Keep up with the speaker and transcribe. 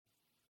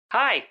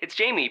Hi, it's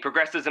Jamie,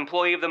 Progressive's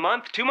Employee of the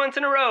Month, 2 months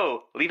in a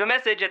row. Leave a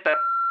message at the...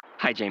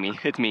 Hi, Jamie.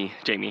 It's me,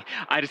 Jamie.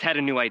 I just had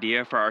a new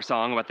idea for our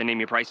song about the Name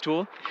Your Price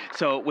tool.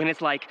 So when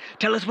it's like,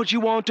 tell us what you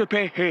want to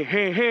pay, hey,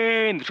 hey,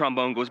 hey, and the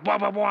trombone goes, blah,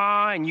 blah,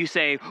 blah, and you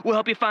say, we'll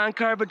help you find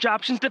coverage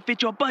options to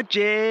fit your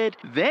budget.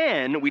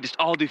 Then we just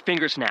all do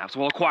finger snaps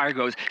while a choir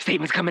goes,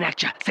 savings coming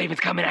at ya,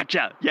 savings coming at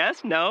ya. Yes?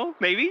 No?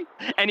 Maybe?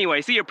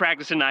 Anyway, see you at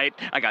practice tonight.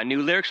 I got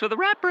new lyrics for the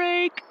rap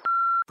break.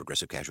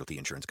 Progressive Casualty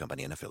Insurance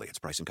Company and Affiliates.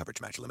 Price and coverage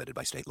match limited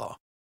by state law.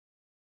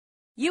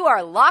 You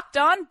are Locked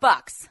On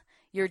Bucks,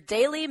 your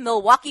daily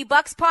Milwaukee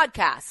Bucks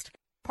podcast,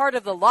 part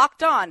of the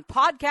Locked On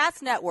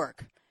Podcast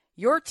Network,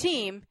 your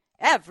team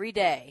every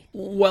day.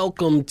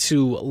 Welcome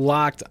to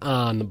Locked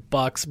On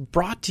Bucks,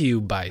 brought to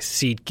you by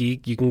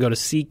SeatGeek. You can go to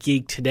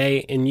SeatGeek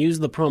today and use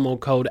the promo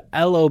code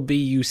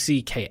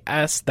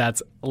LOBUCKS.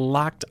 That's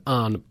Locked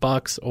On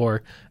Bucks,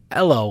 or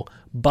LO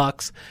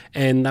Bucks,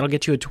 and that'll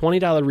get you a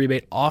 $20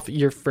 rebate off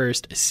your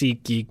first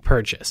SeatGeek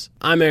purchase.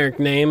 I'm Eric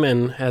Name,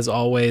 and as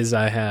always,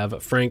 I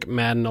have Frank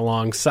Madden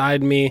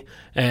alongside me.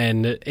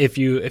 And if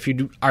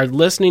you are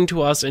listening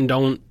to us and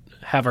don't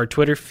have our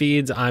Twitter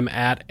feeds, I'm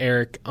at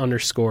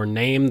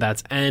Eric_Name.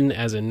 That's N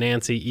as in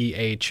Nancy,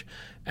 EH,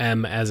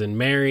 M as in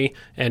Mary,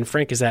 and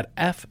Frank is at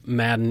F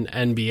Madden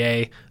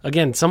NBA.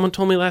 Again, someone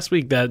told me last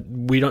week that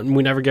we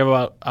never give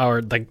out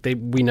our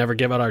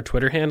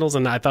Twitter handles,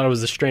 and I thought it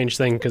was a strange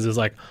thing because it's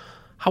like,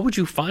 how would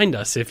you find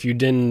us if you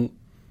didn't,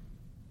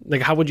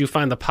 like, how would you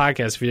find the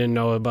podcast if you didn't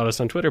know about us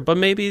on Twitter? But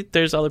maybe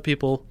there's other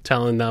people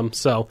telling them.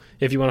 So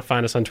if you want to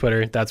find us on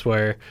Twitter, that's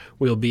where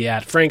we'll be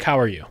at. Frank, how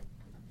are you?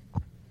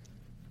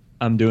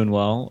 I'm doing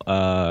well.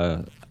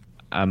 I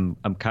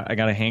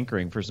got a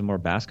hankering for some more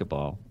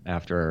basketball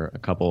after a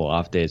couple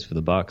off days for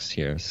the Bucks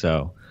here.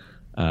 So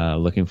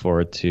looking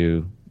forward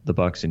to the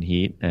Bucks and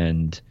Heat.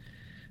 And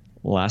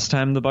last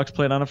time the Bucks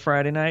played on a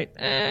Friday night,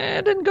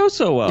 it didn't go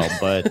so well,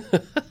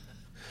 but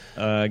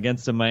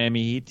against a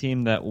Miami Heat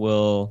team that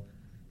will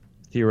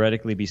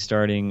theoretically be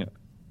starting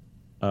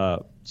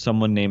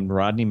someone named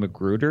Rodney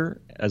McGruder,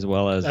 as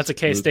well as that's a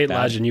K-State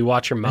legend. You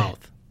watch your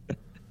mouth.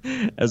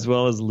 As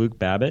well as Luke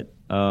Babbitt.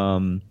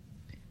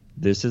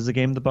 This is a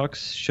game the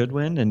Bucks should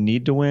win and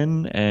need to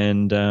win.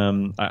 And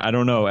I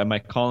don't know. Am I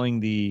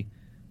calling the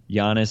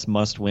Giannis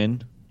must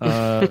win?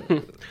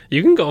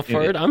 You can go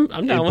for it. I'm down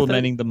with it.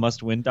 Implementing the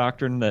must win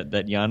doctrine that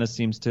Giannis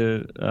seems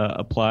to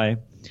apply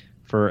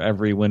for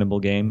every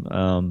winnable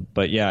game.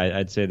 But yeah,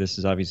 I'd say this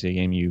is obviously a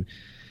game you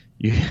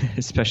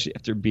especially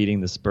after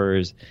beating the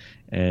Spurs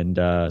and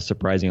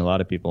surprising a lot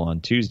of people on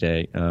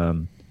Tuesday.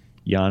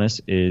 Giannis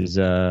is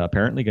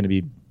apparently going to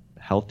be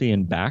healthy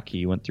and back.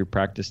 He went through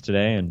practice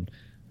today, and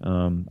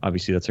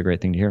obviously that's a great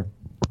thing to hear.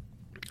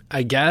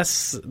 I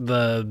guess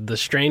the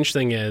strange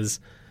thing is,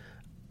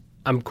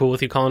 I'm cool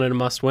with you calling it a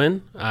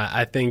must-win.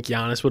 I think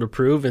Giannis would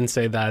approve and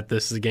say that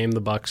this is a game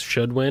the Bucks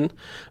should win.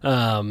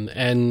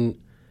 And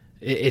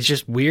it's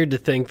just weird to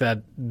think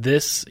that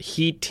this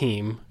Heat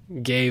team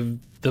gave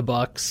the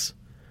Bucks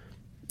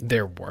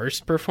their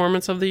worst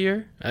performance of the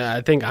year.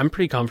 I think I'm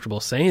pretty comfortable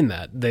saying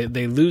that.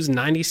 They lose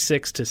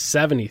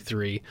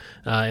 96-73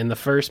 in the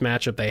first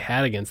matchup they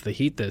had against the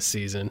Heat this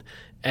season,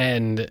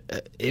 and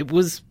it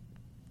was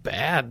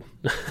bad.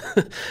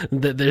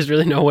 There's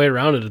really no way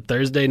around it.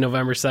 Thursday,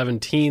 November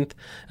 17th.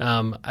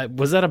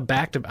 Was that a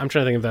back-to-back? I'm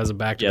trying to think if that was a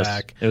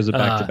back-to-back. Yes, it was a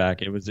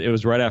back-to-back. It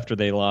was right after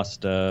they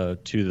lost to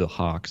the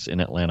Hawks in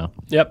Atlanta.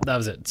 Yep, that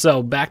was it.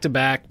 So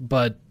back-to-back,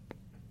 but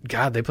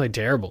God, they played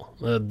terrible.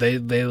 They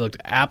looked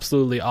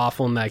absolutely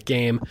awful in that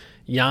game.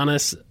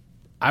 Giannis,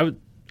 I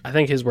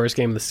think his worst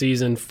game of the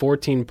season,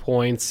 14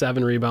 points,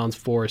 7 rebounds,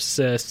 4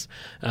 assists,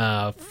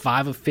 5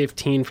 of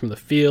 15 from the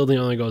field. He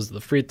only goes to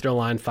the free throw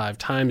line 5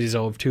 times. He's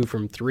 0 of 2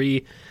 from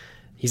 3.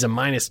 He's a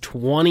minus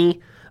 20.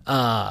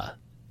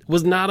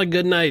 Was not a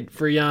good night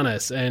for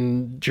Giannis.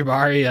 And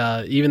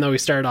Jabari, even though he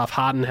started off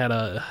hot and had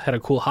a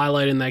cool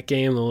highlight in that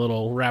game, the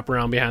little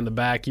wraparound behind the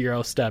back,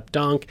 Euro step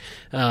dunk,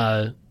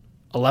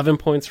 11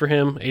 points for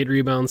him, 8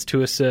 rebounds,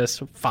 2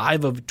 assists,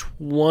 5 of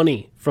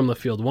 20 from the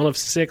field, 1 of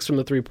 6 from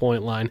the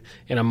three-point line,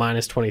 and a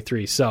minus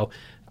 23. So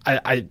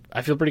I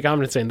feel pretty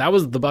confident saying that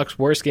was the Bucks'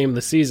 worst game of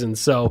the season.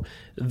 So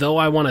though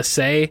I want to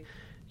say,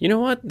 you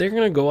know what, they're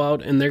going to go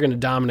out and they're going to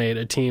dominate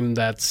a team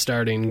that's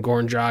starting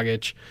Goran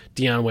Dragic,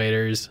 Dion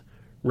Waiters,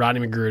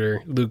 Rodney McGruder,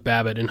 Luke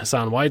Babbitt, and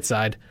Hassan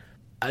Whiteside,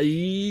 I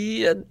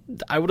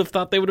would have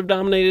thought they would have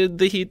dominated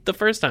the Heat the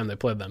first time they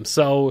played them.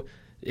 So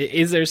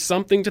is there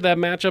something to that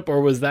matchup, or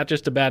was that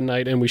just a bad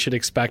night and we should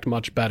expect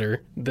much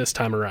better this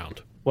time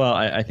around? Well,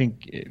 I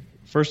think,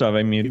 first off,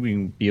 I mean, we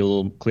can be a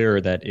little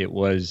clearer that it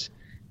was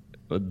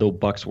the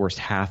Bucks' worst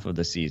half of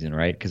the season,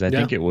 right? Because I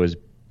think it was,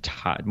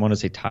 I want to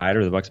say tied,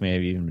 or the Bucks may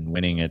have even been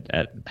winning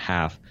at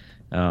half.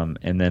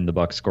 And then the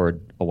Bucks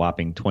scored a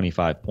whopping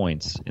 25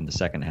 points in the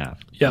second half.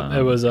 Yeah,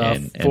 it was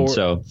and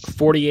so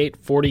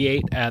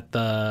 48-48 at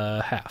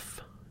the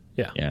half.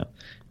 Yeah. Yeah.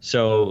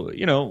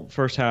 So,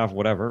 first half,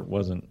 whatever,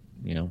 wasn't,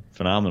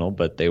 phenomenal,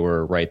 but they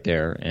were right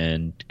there,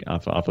 and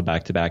off a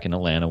back-to-back in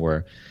Atlanta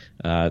where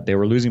They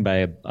were losing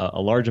by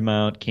a large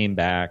amount, came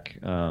back,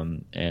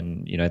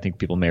 and I think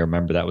people may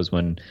remember that was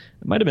when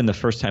it might have been the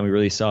first time we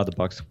really saw the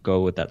Bucks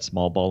go with that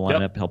small ball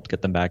lineup, helped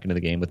get them back into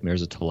the game with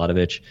Mirza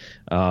Teletovic.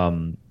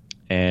 And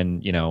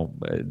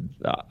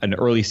an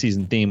early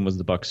season theme was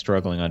the Bucks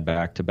struggling on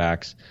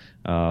back-to-backs.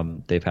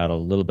 They've had a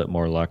little bit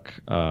more luck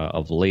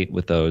of late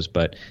with those,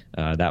 but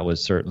that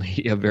was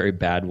certainly a very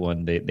bad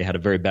one. They had a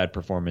very bad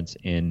performance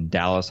in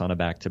Dallas on a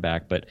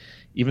back-to-back, but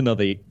even though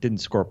they didn't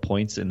score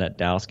points in that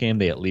Dallas game,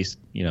 they at least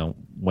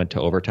went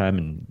to overtime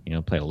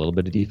and played a little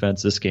bit of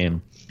defense. This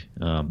game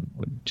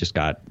just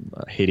got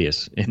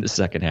hideous in the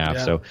second half.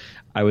 Yeah. So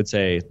I would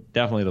say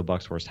definitely the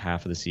Bucks' worst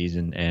half of the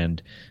season.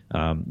 And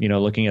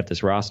looking at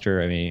this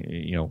roster, I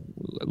mean,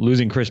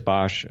 losing Chris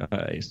Bosh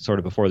sort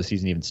of before the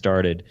season even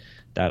started,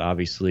 that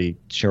obviously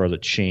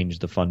Charlotte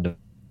changed the fundamental.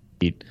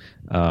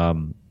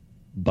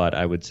 But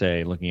I would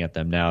say looking at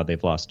them now,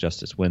 they've lost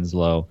Justice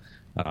Winslow.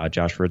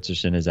 Josh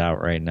Richardson is out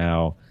right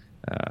now.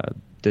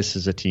 This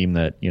is a team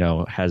that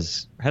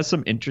has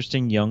some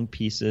interesting young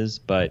pieces,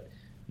 but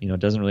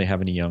doesn't really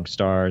have any young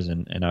stars,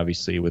 and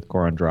obviously with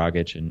Goran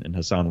Dragic and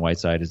Hassan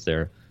Whiteside as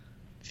their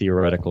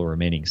theoretical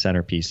remaining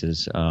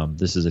centerpieces,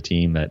 this is a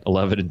team at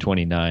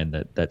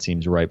 11-29 that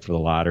seems ripe for the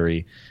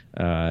lottery.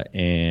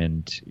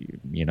 And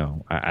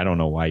I don't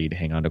know why you'd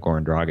hang on to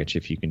Goran Dragic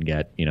if you can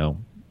get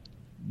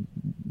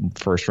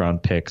first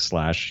round picks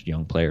 /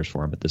 young players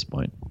for him at this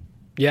point.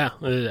 Yeah,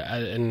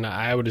 and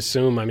I would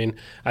assume. I mean,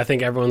 I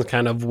think everyone's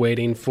kind of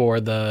waiting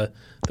for the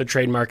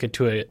trade market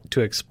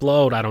to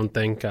explode. I don't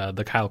think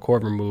the Kyle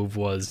Korver move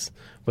was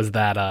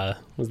that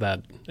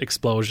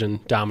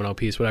explosion domino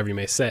piece, whatever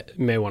you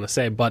may want to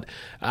say. But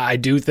I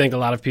do think a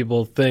lot of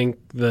people think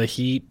the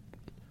Heat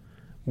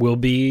will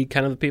be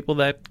kind of the people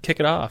that kick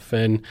it off.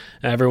 And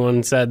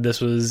everyone said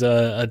this was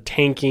a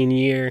tanking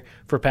year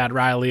for Pat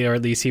Riley, or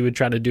at least he would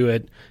try to do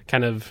it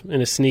kind of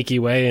in a sneaky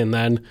way. And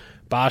then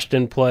Bosh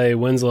didn't play,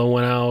 Winslow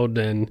went out,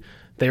 and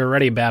they were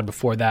already bad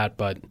before that,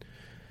 but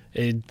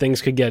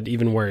things could get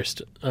even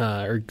worse.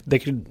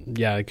 It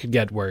could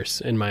get worse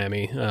in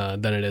Miami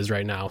than it is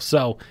right now.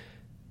 So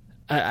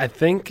I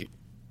think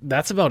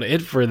that's about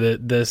it for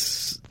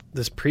this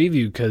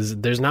preview, because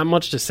there's not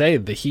much to say.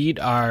 The Heat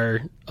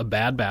are a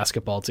bad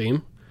basketball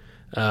team.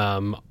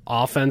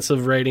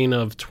 Offensive rating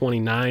of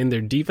 29.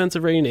 Their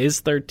defensive rating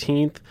is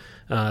 13th.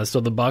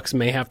 So the Bucks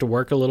may have to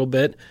work a little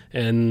bit.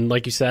 And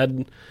like you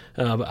said,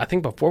 I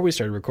think before we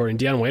started recording,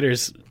 Dion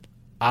Waiters,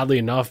 oddly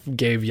enough,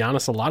 gave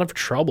Giannis a lot of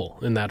trouble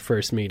in that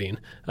first meeting.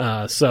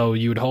 So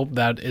you would hope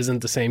that isn't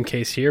the same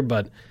case here,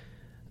 but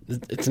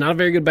it's not a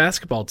very good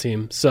basketball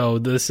team. So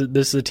this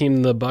is a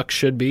team the Bucks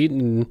should beat,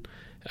 and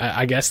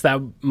I guess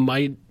that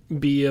might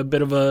be a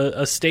bit of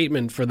a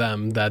statement for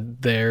them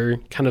that they're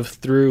kind of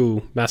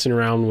through messing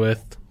around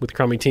with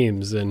crummy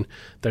teams, and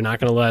they're not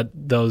going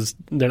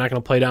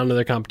to play down to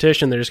their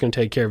competition. They're just going to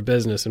take care of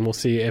business, and we'll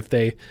see if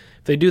they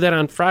do that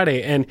on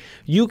Friday. And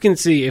you can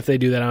see if they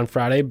do that on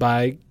Friday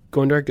by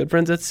going to our good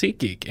friends at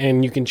SeatGeek,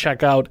 and you can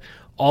check out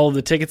all of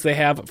the tickets they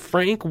have.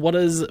 Frank, what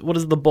does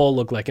the bowl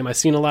look like? Am I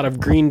seeing a lot of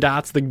green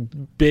dots, the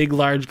big,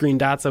 large green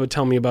dots that would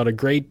tell me about a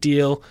great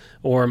deal?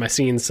 Or am I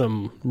seeing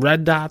some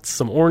red dots,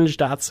 some orange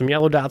dots, some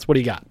yellow dots? What do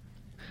you got?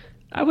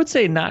 I would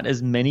say not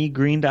as many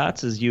green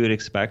dots as you would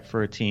expect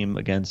for a team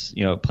against,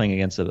 playing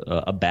against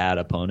a bad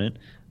opponent.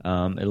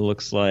 It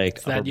looks like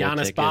it's that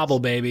Giannis bobble,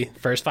 baby.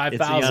 First 5,000.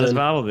 It's the Giannis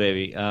bobble,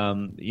 baby.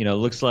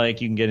 Looks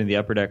like you can get in the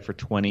upper deck for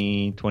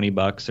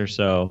 $20 or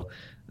so.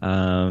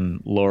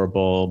 Lower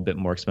bowl, a bit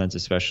more expensive,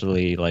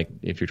 especially like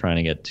if you're trying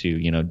to get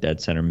to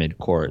dead center mid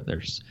court.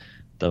 There's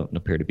don't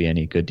appear to be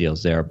any good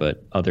deals there,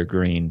 but other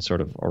green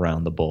sort of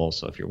around the bowl.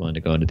 So if you're willing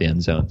to go into the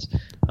end zones,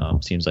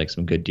 seems like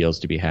some good deals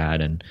to be had.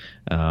 And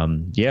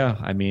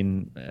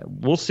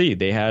we'll see.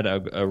 They had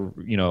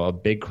a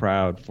big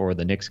crowd for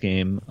the Knicks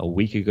game a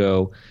week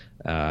ago.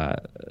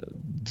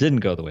 Didn't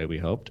go the way we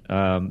hoped.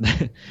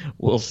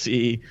 We'll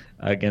see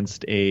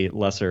against a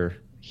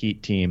lesser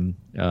Heat team,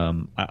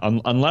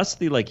 unless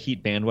the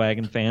Heat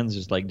bandwagon fans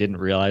just didn't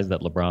realize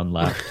that LeBron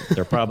left.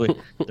 There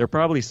are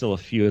probably still a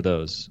few of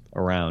those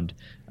around.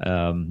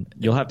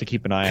 You'll have to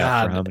keep an eye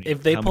out for how many.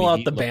 If they pull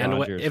out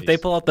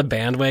the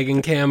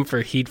bandwagon cam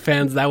for Heat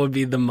fans, that would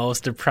be the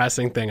most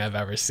depressing thing I've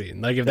ever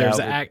seen.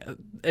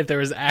 If there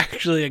was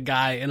actually a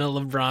guy in a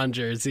LeBron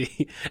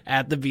jersey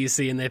at the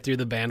BC and they threw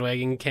the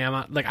bandwagon cam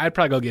out, I'd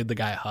probably go give the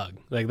guy a hug.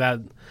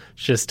 That's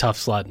just tough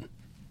sledding.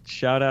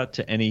 Shout out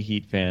to any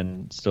Heat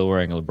fan still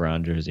wearing a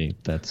LeBron jersey.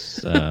 That's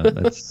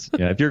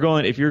If you're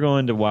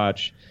going to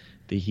watch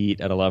the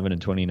Heat at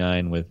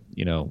 11-29 with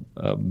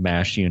a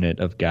mash unit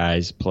of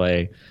guys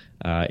play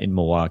in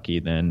Milwaukee,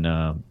 then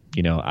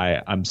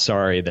I'm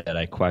sorry that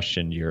I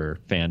questioned your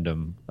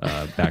fandom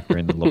back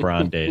during the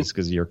LeBron days,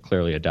 because you're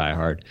clearly a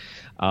diehard.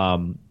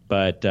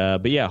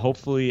 But yeah,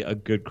 hopefully a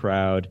good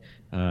crowd,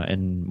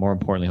 and more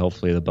importantly,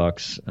 hopefully the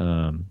Bucks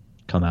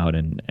come out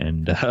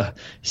and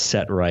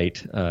set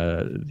right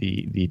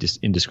the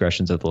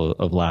indiscretions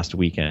of last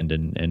weekend,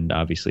 and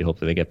obviously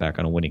hopefully they get back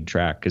on a winning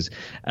track, because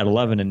at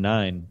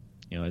 11-9,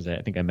 as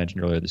I think I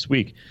mentioned earlier this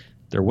week,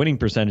 their winning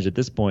percentage at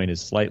this point is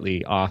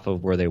slightly off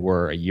of where they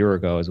were a year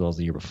ago as well as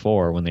the year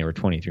before when they were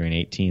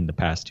 23-18 the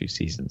past 2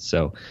 seasons.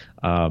 So,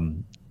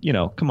 come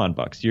on,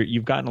 Bucks.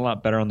 You've gotten a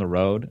lot better on the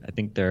road. I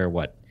think they're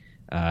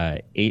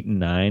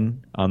 8-9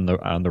 on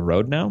the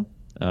road now,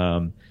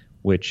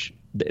 which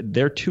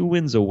they're 2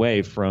 wins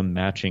away from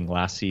matching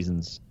last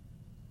season's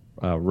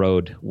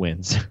road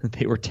wins.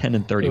 They were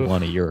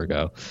 10-31 a year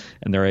ago,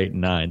 and they're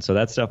 8-9. So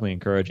that's definitely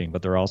encouraging.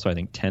 But they're also, I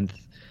think, 10th.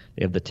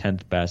 They have the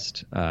 10th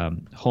best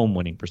home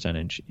winning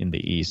percentage in the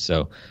East.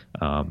 So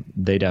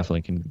they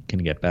definitely can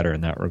get better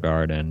in that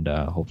regard, and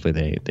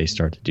hopefully they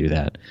start to do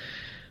that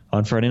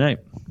on Friday night.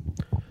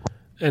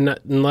 And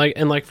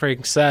like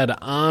Frank said,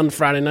 on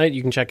Friday night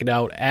you can check it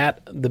out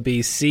at the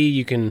BC.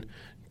 You can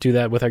do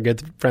that with our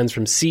good friends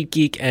from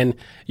SeatGeek, and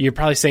you're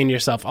probably saying to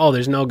yourself, oh,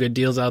 there's no good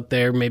deals out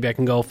there. Maybe I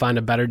can go find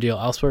a better deal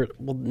elsewhere.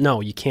 Well,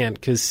 no, you can't,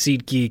 because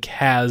SeatGeek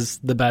has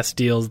the best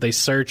deals. They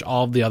search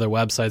all of the other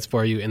websites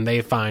for you, and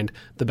they find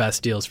the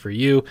best deals for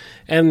you.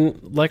 And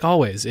like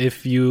always,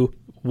 if you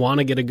want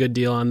to get a good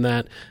deal on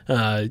that,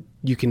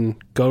 you can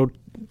go to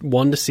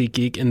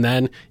SeatGeek, and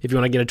then if you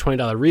want to get a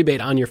 $20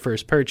 rebate on your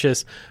first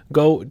purchase,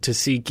 go to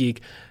SeatGeek.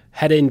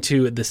 Head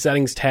into the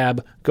settings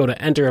tab, go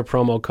to enter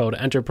promo code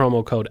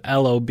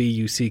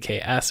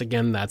LOBUCKS.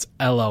 Again, that's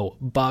LO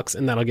Bucks,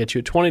 and that'll get you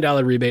a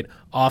 $20 rebate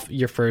off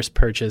your first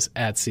purchase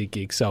at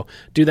SeatGeek. So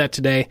do that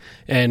today.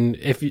 And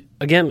if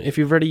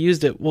you've already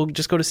used it, well,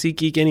 just go to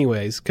SeatGeek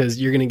anyways, because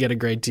you're going to get a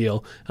great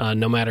deal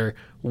no matter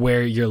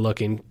where you're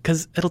looking,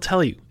 because it'll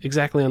tell you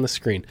exactly on the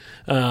screen.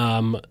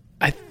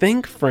 I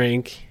think,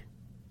 Frank,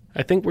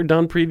 we're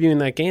done previewing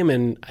that game,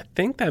 and I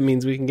think that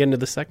means we can get into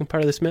the second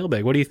part of this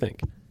mailbag. What do you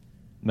think?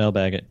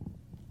 Mailbag it.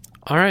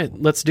 All right,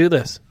 let's do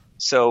this.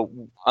 So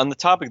on the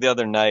topic the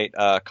other night,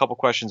 a couple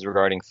questions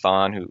regarding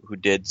Thon, who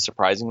did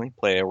surprisingly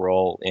play a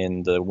role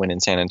in the win in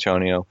San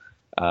Antonio.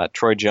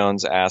 Troy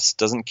Jones asked,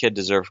 doesn't Kidd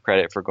deserve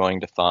credit for going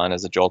to Thon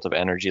as a jolt of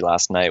energy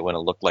last night when it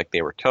looked like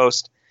they were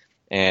toast?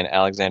 And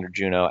Alexander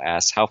Juno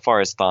asks, how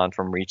far is Thon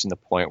from reaching the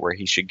point where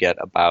he should get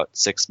about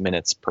 6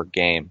 minutes per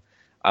game?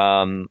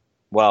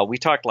 Well, we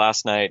talked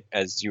last night,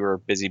 as you were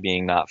busy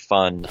being not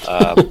fun,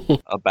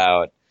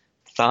 about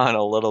Thon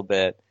a little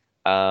bit.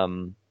 I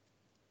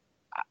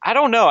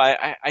don't know.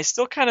 I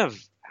still kind of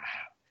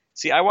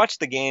see. I watched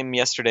the game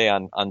yesterday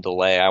on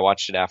delay. I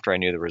watched it after I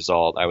knew the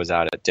result. I was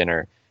out at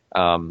dinner,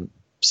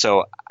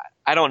 so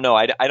I don't know.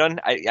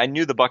 I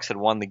knew the Bucks had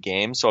won the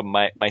game, so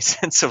my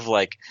sense of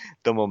like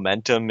the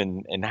momentum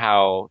and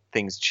how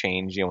things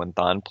changed, when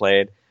Thon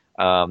played.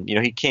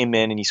 He came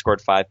in and he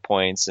scored 5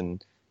 points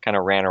and kind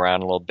of ran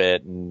around a little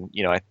bit, and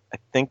I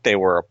think they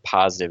were a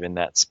positive in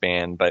that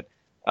span, but.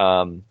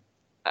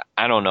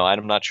 I don't know.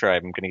 I'm not sure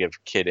I'm going to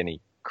give Kidd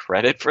any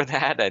credit for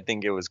that. I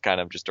think it was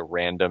kind of just a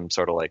random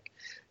sort of like,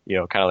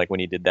 kind of like when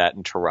he did that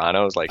in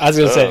Toronto. It was like, I was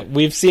going to say,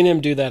 we've seen him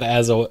do that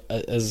as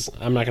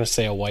I'm not going to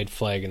say a white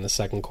flag in the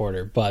second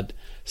quarter, but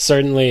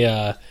certainly,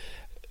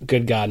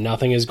 good God,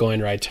 nothing is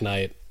going right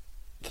tonight.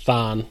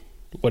 Thon,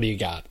 what do you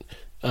got?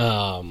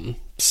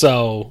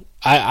 So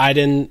I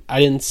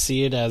didn't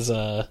see it as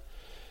a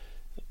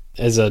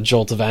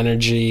jolt of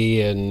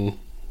energy and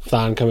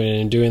Thon coming in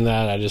and doing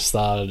that. I just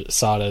saw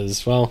it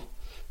as, well,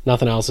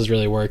 nothing else is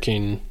really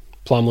working.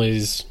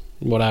 Plumlee's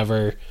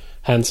whatever,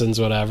 Henson's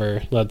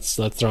whatever. Let's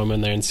throw him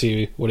in there and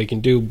see what he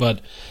can do.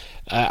 But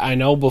I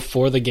know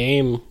before the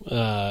game,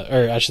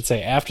 or I should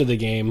say after the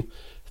game,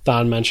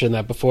 Thon mentioned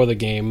that before the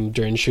game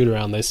during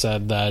shoot-around, they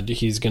said that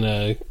he's going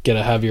to get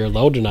a heavier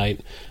load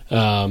tonight.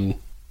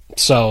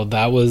 So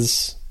that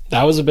was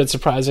a bit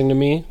surprising to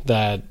me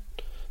that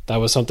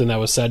was something that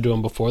was said to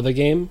him before the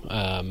game.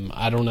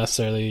 I don't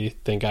necessarily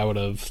think I would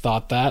have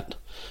thought that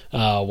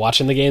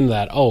watching the game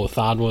that,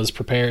 Thon was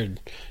prepared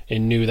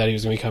and knew that he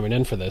was going to be coming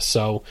in for this.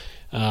 So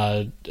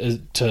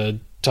to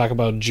talk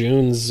about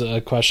June's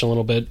question a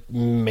little bit,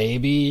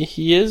 maybe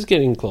he is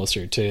getting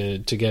closer to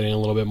getting a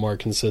little bit more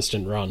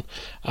consistent run.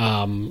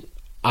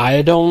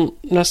 I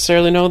don't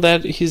necessarily know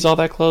that he's all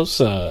that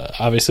close.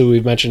 Obviously,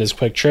 we've mentioned his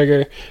quick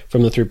trigger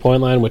from the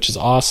three-point line, which is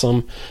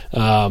awesome.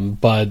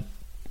 But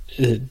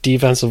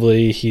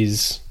defensively,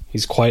 he's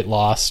quite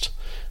lost,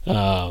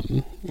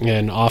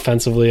 and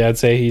offensively, I'd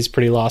say he's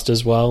pretty lost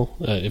as well.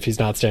 If he's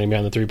not standing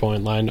behind the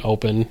three-point line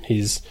open,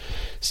 he's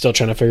still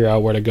trying to figure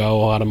out where to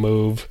go, how to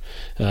move.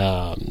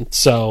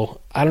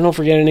 So I don't know if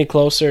we're getting any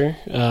closer,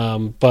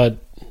 but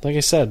like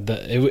I said,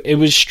 it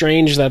was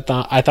strange that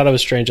I thought it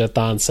was strange that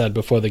Thon said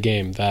before the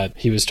game that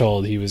he was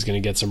told he was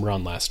going to get some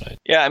run last night.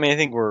 Yeah, I mean, I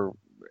think we're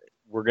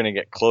going to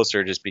get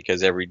closer just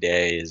because every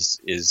day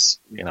is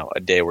a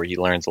day where he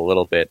learns a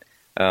little bit.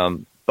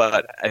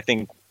 But I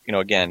think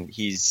again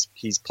he's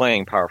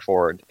playing power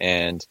forward,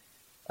 and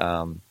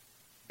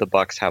the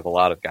Bucks have a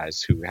lot of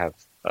guys who have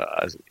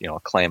a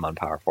claim on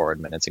power forward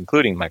minutes,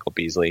 including Michael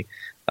Beasley,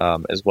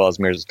 as well as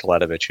Mirza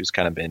Teletovic, who's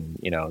kind of been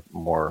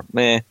more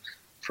meh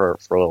for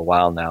a little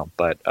while now.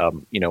 But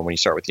when you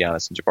start with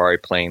Giannis and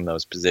Jabari playing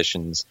those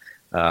positions,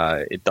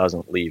 it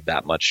doesn't leave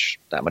that much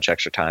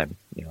extra time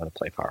to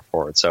play power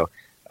forward. So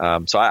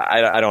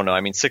I don't know.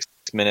 I mean, 6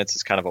 minutes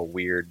is kind of a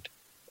weird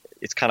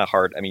it's kind of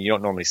hard. I mean, you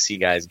don't normally see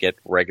guys get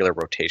regular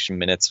rotation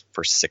minutes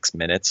for 6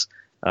 minutes.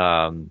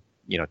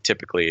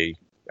 Typically,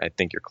 I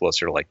think you're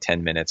closer to like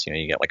 10 minutes.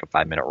 You get like a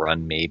 5-minute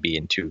run maybe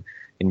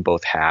in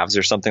both halves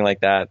or something like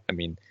that. I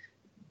mean,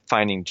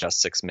 finding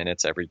just 6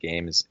 minutes every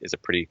game is a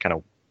pretty kind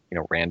of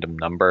random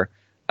number.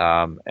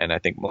 And I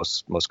think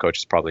most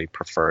coaches probably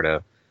prefer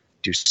to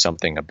do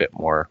something a bit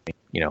more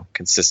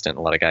consistent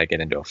and let a guy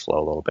get into a flow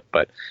a little bit.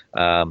 But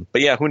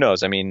yeah, who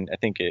knows? I mean, I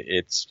think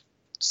it's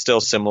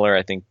still similar.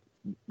 I think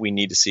we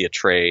need to see a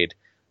trade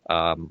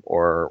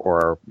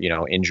or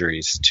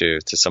injuries to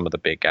some of the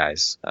big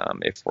guys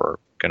if we're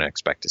going to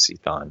expect to see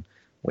Thon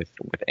with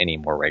any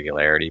more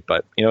regularity.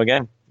 But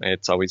again,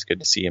 it's always good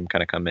to see him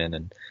kind of come in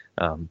and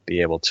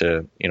be able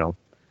to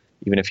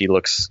even if he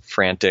looks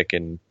frantic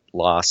and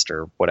lost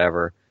or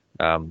whatever,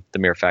 the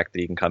mere fact that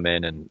he can come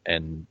in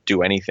and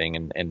do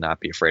anything and not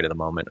be afraid of the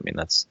moment. I mean,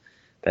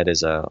 that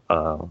is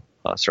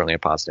certainly a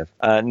positive.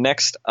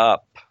 Next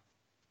up,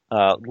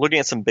 looking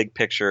at some big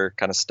picture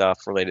kind of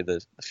stuff related to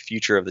the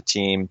future of the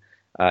team.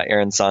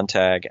 Aaron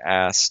Sontag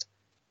asked,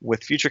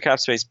 with future cap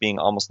space being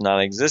almost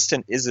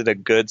non-existent, is it a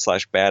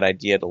good/bad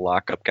idea to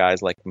lock up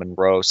guys like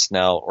Monroe,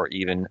 Snell, or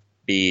even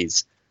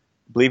Bees?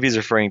 I believe he's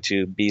referring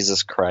to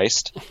Jesus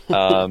Christ.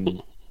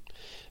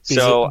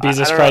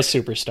 Jesus Christ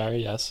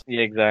superstar, yes.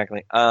 Yeah,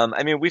 exactly.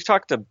 I mean, we've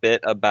talked a bit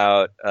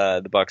about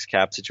the Bucks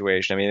cap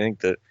situation. I mean, I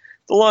think the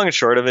long and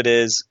short of it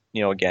is,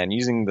 again,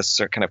 using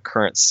the kind of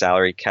current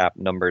salary cap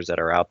numbers that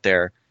are out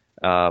there,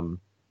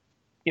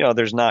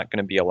 there's not going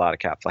to be a lot of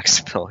cap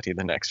flexibility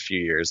the next few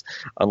years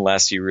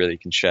unless you really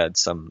can shed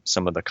some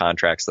of the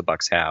contracts the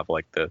Bucks have,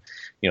 like the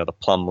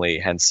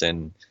Plumlee,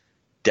 Henson,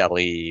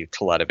 Delly,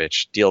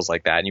 Teletovic, deals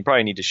like that. And you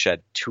probably need to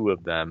shed 2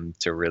 of them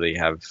to really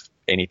have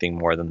anything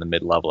more than the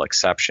mid-level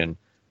exception.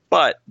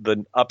 But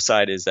the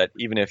upside is that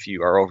even if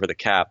you are over the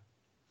cap,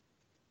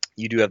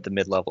 you do have the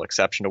mid-level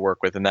exception to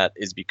work with, and that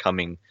is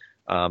becoming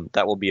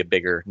that will be a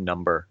bigger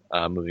number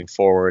moving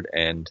forward,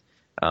 and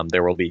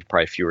there will be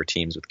probably fewer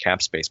teams with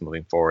cap space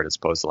moving forward as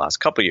opposed to the last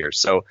couple of years.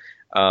 So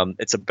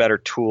it's a better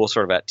tool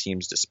sort of at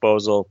teams'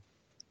 disposal.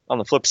 On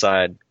the flip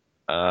side,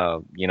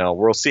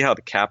 we'll see how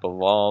the cap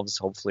evolves.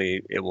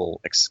 Hopefully it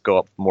will go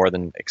up more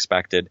than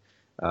expected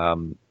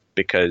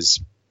because,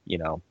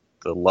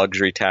 the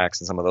luxury tax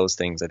and some of those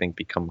things, I think,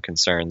 become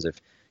concerns if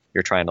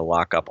you're trying to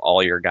lock up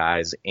all your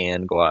guys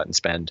and go out and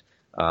spend,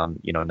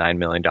 $9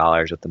 million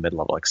with the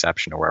mid-level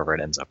exception or wherever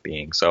it ends up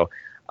being. So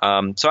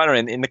I don't know.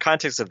 In the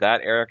context of that,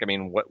 Eric, I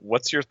mean,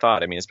 what's your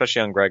thought? I mean,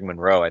 especially on Greg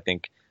Monroe, I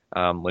think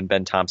when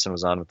Ben Thompson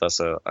was on with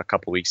us a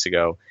couple weeks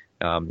ago,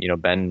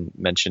 Ben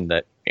mentioned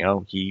that,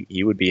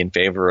 he would be in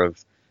favor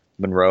of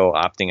Monroe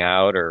opting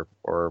out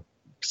or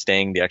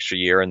staying the extra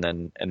year and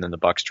then the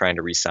Bucks trying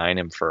to re-sign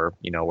him for,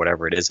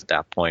 whatever it is at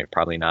that point.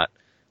 Probably not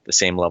the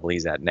same level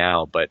he's at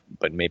now, but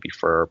maybe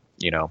for,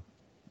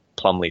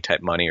 Plumlee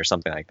type money or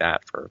something like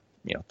that for,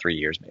 3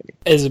 years maybe.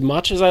 As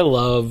much as I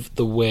love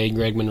the way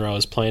Greg Monroe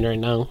is playing right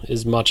now,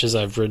 as much as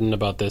I've written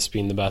about this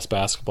being the best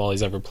basketball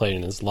he's ever played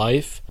in his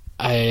life,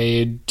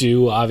 I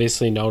do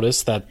obviously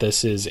notice that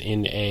this is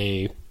in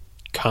a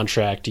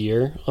contract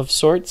year of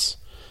sorts.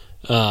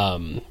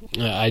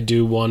 I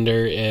do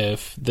wonder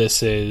if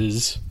this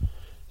is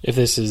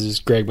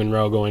Greg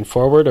Monroe going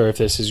forward, or if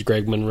this is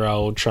Greg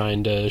Monroe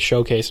trying to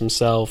showcase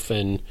himself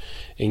and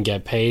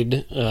get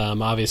paid.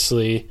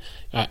 Obviously,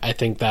 I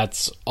think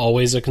that's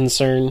always a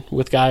concern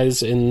with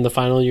guys in the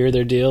final year of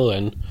their deal,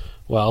 and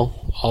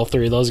well, all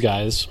 3 of those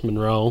guys,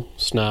 Monroe,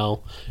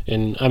 Snell,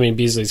 and I mean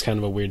Beasley's kind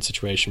of a weird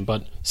situation,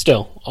 but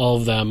still, all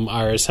of them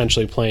are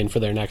essentially playing for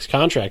their next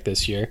contract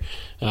this year.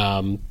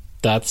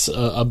 That's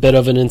a bit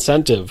of an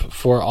incentive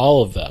for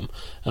all of them.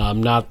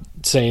 I'm not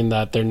saying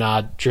that they're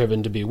not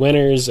driven to be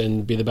winners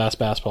and be the best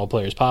basketball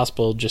players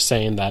possible, just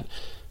saying that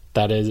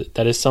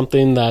is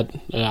something that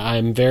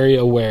I'm very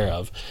aware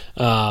of.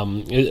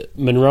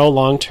 Monroe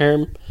long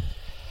term,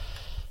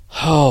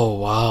 oh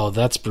wow,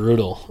 that's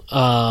brutal.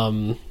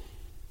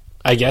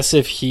 I guess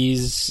if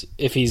he's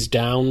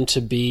down to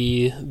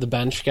be the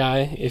bench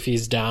guy, if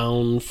he's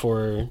down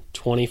for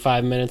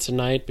 25 minutes a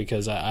night,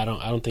 because I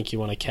don't think you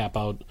want to cap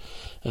out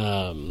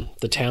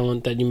the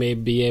talent that you may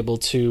be able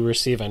to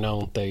receive. I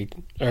know they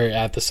are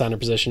at the center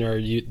position, or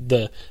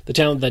the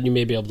talent that you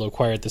may be able to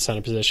acquire at the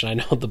center position. I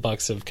know the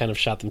Bucks have kind of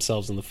shot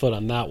themselves in the foot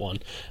on that one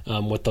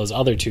with those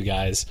other 2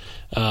 guys.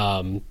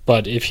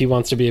 But if he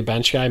wants to be a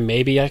bench guy,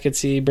 maybe I could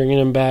see bringing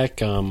him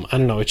back. I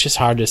don't know. It's just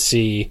hard to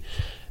see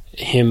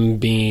him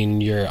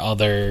being your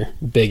other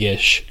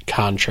big-ish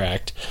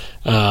contract.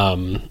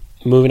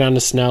 Moving on to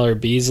Snell or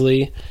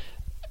Beasley,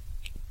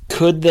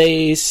 could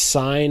they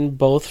sign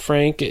both,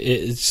 Frank?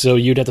 So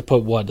you'd have to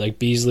put like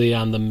Beasley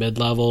on the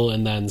mid-level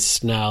and then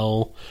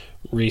Snell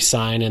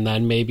re-sign, and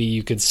then maybe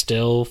you could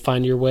still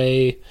find your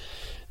way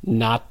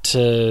not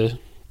to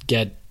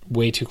get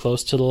way too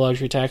close to the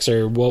luxury tax,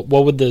 or what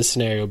would the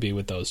scenario be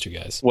with those 2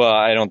 guys? Well,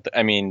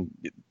 I mean,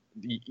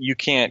 you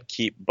can't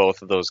keep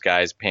both of those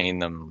guys paying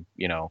them,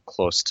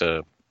 close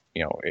to,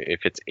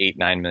 if it's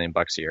 $8-9 million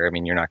a year. I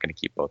mean, you're not going to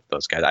keep both of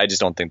those guys. I just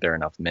don't think there are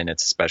enough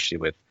minutes, especially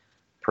with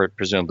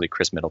presumably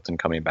Chris Middleton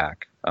coming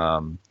back.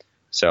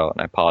 So,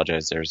 and I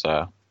apologize. There's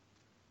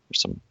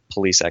some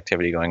police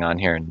activity going on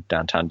here in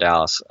downtown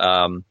Dallas.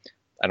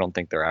 I don't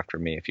think they're after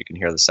me if you can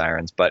hear the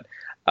sirens, but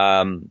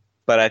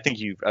I think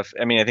I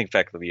think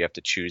effectively you have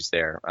to choose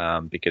there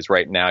because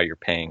right now you're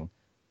paying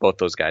both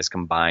those guys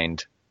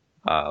combined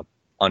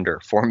under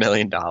 $4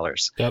 million.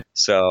 Yep.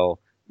 So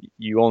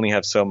you only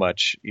have so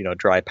much,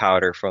 dry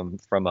powder from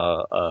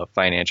a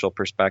financial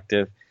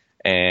perspective.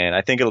 And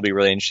I think it'll be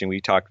really interesting.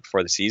 We talked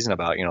before the season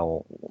about,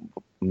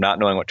 not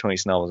knowing what Tony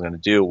Snell was going to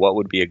do, what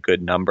would be a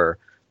good number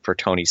for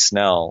Tony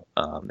Snell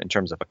in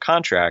terms of a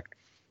contract.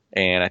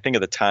 And I think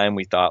at the time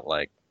we thought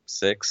like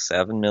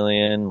 6-7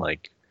 million,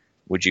 like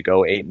would you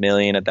go 8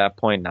 million at that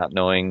point, not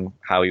knowing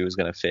how he was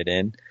going to fit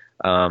in?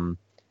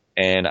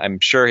 And I'm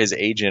sure his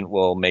agent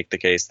will make the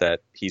case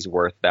that he's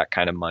worth that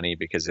kind of money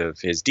because of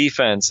his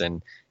defense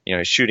and,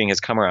 his shooting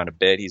has come around a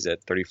bit. He's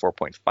at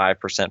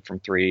 34.5% from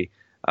three.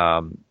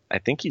 I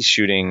think he's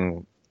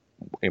shooting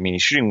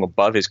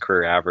above his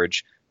career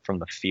average from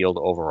the field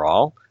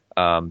overall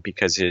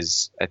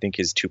because I think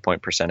his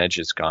 2-point percentage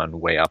has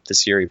gone way up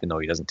this year, even though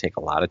he doesn't take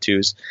a lot of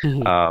twos.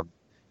 Mm-hmm.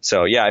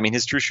 So yeah,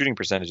 his true shooting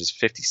percentage is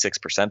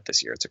 56%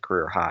 this year. It's a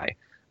career high.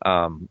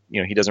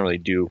 He doesn't really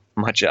do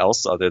much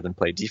else other than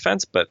play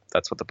defense, but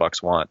that's what the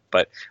Bucks want.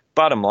 But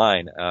bottom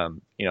line,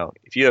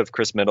 if you have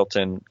Chris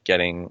Middleton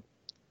getting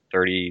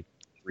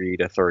 33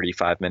 to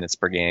 35 minutes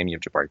per game, you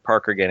have Jabari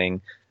Parker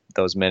getting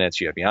those minutes,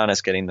 you have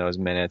Giannis getting those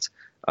minutes.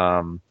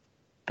 The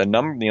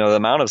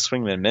amount of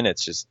swingman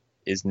minutes just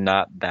is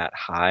not that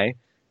high.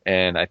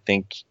 And I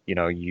think,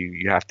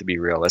 you have to be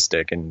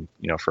realistic. And,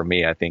 for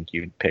me, I think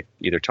you'd pick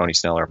either Tony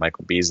Snell or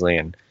Michael Beasley.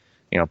 And,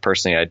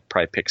 personally, I'd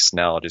probably pick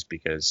Snell just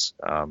because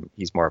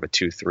he's more of a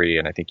 2-3.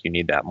 And I think you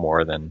need that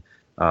more than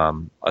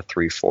a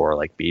 3-4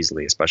 like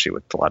Beasley, especially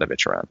with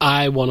Teletovic around.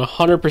 I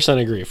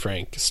 100% agree,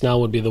 Frank. Snell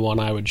would be the one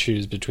I would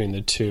choose between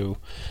the two.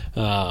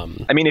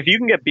 If you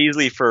can get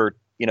Beasley for,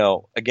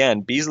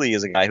 again, Beasley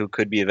is a guy who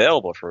could be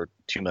available for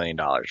 $2 million,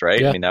 right?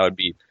 Yeah.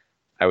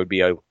 I would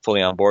be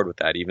fully on board with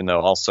that, even though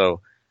also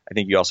I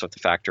think you also have to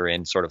factor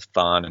in sort of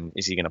Thon, and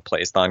is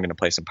Thon going to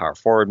play some power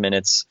forward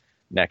minutes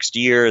next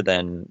year?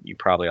 Then you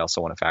probably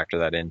also want to factor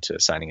that into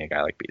signing a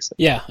guy like Beasley.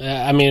 Yeah,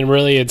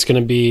 really it's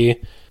going to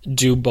be,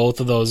 do both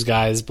of those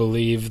guys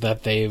believe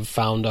that they've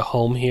found a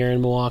home here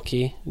in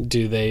Milwaukee?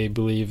 Do they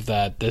believe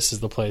that this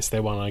is the place they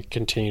want to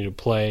continue to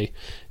play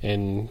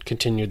and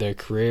continue their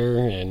career?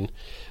 And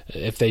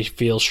if they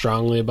feel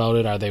strongly about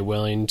it, are they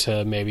willing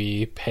to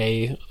maybe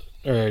pay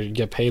or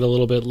get paid a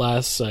little bit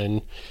less?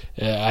 And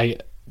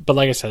but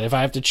like I said, if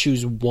I have to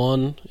choose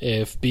one,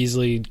 if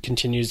Beasley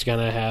continues to kind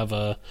of have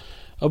a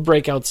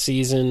breakout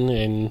season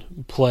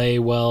and play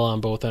well on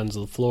both ends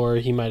of the floor,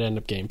 he might end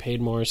up getting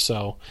paid more.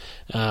 So,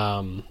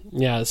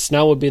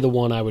 Snell would be the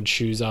one I would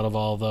choose out of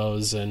all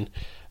those. And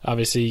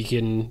obviously, you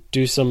can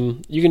do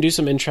some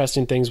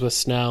interesting things with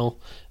Snell.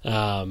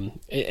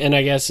 And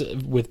I guess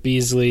with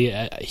Beasley,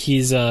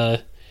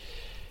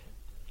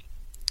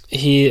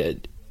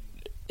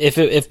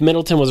 If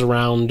Middleton was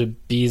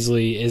around,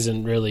 Beasley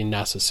isn't really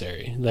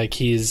necessary. Like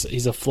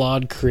he's a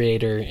flawed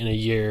creator in a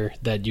year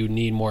that you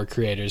need more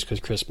creators because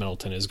Chris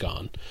Middleton is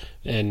gone.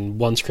 And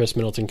once Chris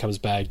Middleton comes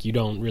back, you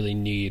don't really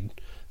need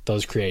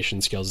those creation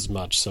skills as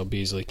much. So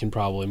Beasley can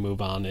probably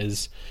move on.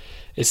 As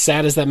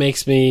sad as that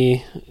makes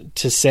me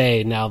to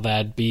say now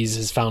that Bees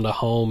has found a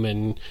home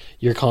and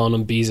you're calling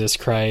him Beezus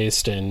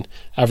Christ and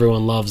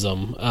everyone loves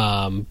him.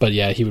 But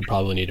yeah, he would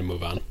probably need to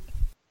move on.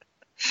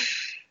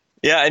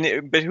 Yeah,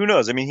 but who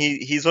knows?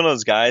 He's one of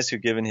those guys who,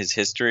 given his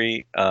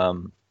history,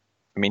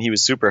 he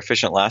was super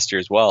efficient last year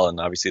as well, and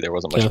obviously there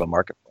wasn't much of a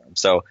market for him.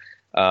 So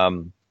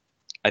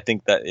I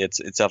think that it's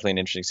definitely an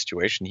interesting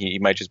situation. He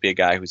might just be a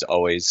guy who's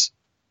always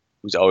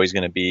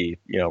going to be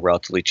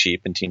relatively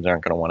cheap, and teams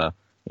aren't going to want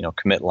to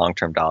commit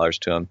long-term dollars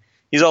to him.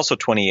 He's also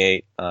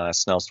 28.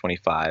 Snell's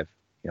 25.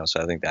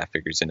 So I think that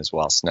figures in as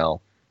well.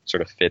 Snell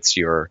sort of fits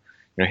your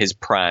his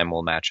prime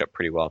will match up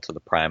pretty well to the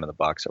prime of the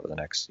Bucks over the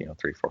next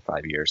 3, 4,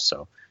 5 years.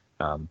 So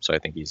I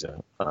think he's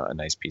a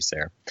nice piece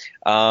there.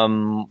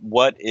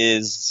 What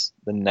is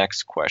the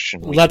next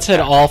question? Let's hit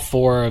all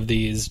 4 of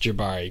these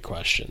Jabari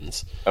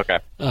questions. Okay.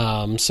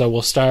 So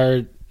we'll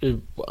start.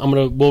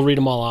 We'll read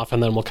them all off,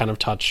 and then we'll kind of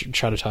try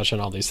to touch on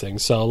all these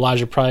things. So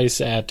Elijah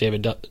Price at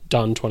David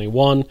Dunn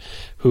 21,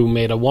 who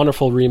made a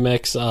wonderful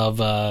remix of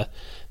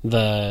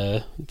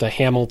the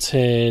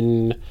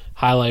Hamilton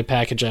highlight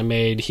package I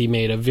made. He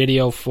made a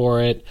video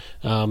for it.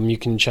 You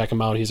can check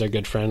him out. He's our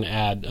good friend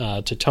at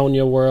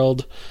Titonia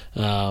World.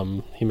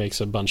 He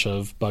makes a bunch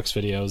of Bucks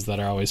videos that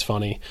are always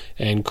funny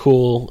and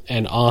cool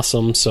and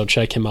awesome, so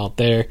check him out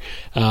there.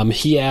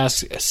 He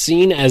asks,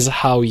 seeing as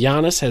how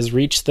Giannis has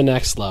reached the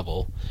next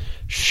level,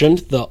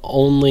 shouldn't the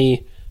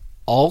only,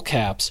 all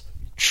caps,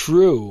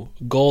 true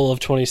goal of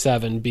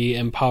 27 be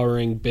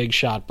empowering Big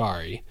Shot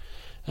Bari?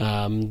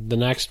 The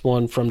next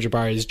one from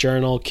Jabari's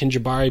journal: can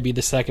Jabari be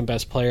the second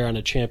best player on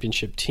a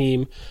championship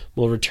team?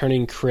 Will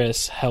returning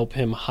Chris help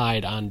him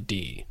hide on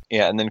D?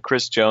 Yeah, and then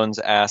Chris Jones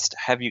asked,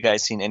 have you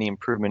guys seen any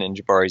improvement in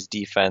Jabari's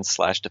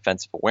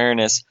defense/defensive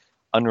awareness?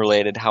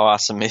 Unrelated, how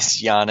awesome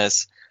is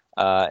Giannis?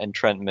 And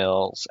Trent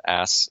Mills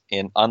asks,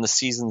 on this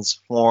season's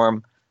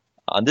form,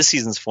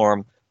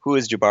 who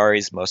is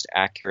Jabari's most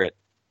accurate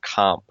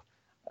comp?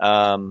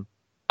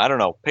 I don't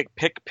know. Pick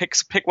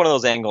one of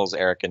those angles,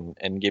 Eric,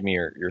 and give me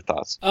your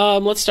thoughts.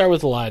 Let's start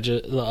with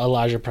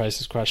Elijah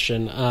Price's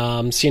question.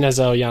 Seeing as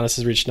how Giannis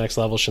has reached next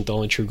level, shouldn't the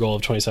only true goal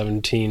of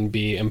 2017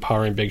 be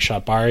empowering Big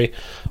Shot Bari?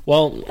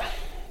 Well,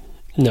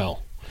 no.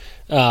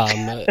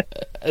 I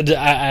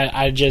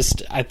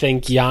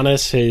think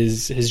Giannis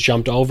has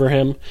jumped over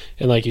him,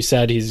 and like you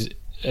said,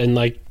 and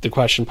like the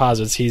question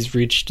posits, he's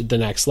reached the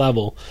next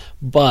level.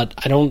 But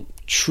I don't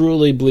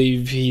truly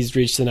believe he's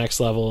reached the next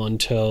level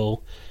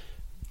until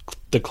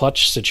the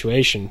clutch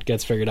situation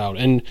gets figured out.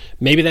 And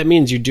maybe that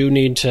means you do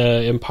need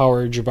to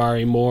empower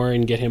Jabari more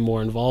and get him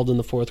more involved in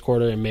the fourth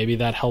quarter, and maybe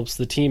that helps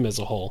the team as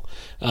a whole.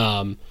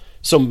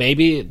 So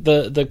maybe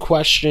the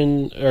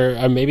question,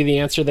 or maybe the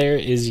answer there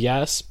is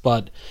yes,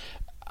 but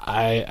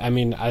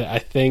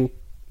I think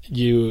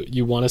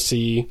you want to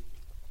see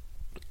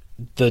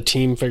the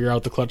team figure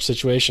out the clutch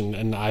situation,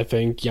 and I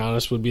think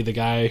Giannis would be the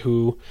guy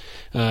who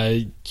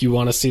you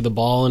want to see the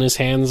ball in his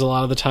hands a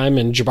lot of the time,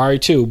 and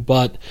Jabari too.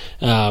 But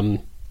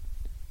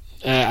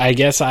I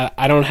guess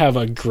I don't have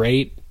a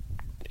great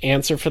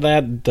answer for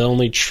that. The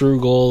only true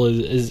goal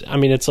is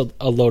it's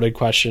a loaded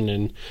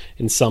question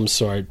in some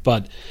sort,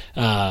 but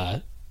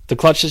the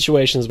clutch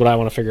situation is what I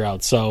want to figure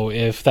out. So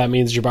if that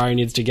means Jabari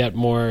needs to get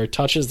more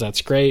touches,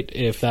 that's great.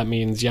 If that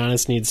means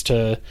Giannis needs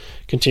to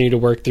continue to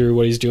work through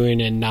what he's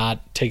doing and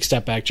not take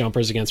step back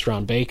jumpers against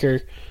Ron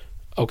Baker,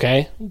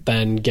 okay,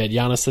 then get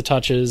Giannis the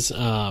touches.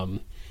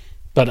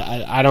 But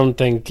I don't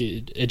think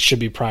it should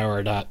be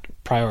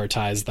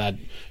prioritized that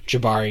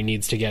Jabari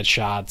needs to get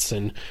shots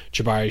and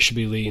Jabari should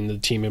be leading the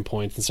team in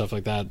points and stuff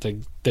like that.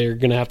 They're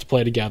going to have to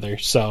play together,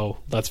 so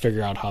let's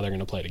figure out how they're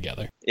going to play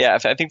together. Yeah,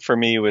 I think for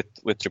me with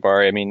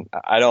Jabari,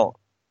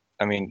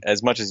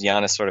 as much as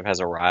Giannis sort of has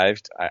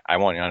arrived, I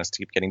want Giannis to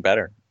keep getting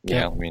better.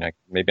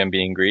 Maybe I'm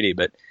being greedy,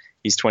 but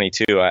he's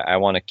 22. I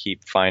want to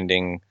keep sort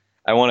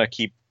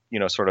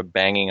of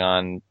banging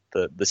on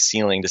the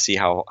ceiling to see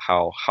how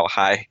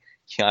high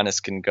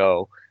Giannis can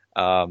go,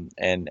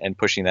 and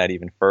pushing that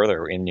even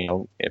further. And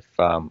if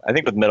I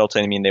think with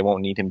Middleton, they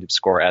won't need him to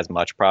score as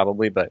much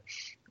probably, but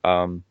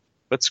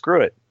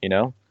screw it.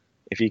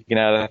 If he can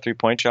add a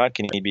 3-point shot,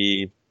 can he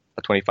be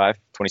a 25,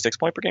 26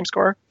 point per game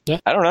scorer? Yeah.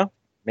 I don't know.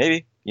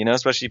 Maybe,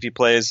 especially if he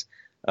plays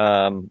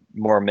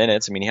more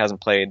minutes. He hasn't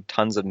played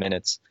tons of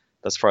minutes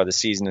thus far this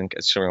season, and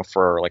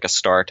for like a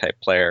star type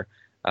player.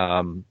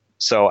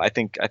 So I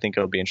think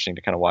it'll be interesting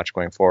to kind of watch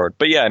going forward.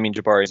 But yeah,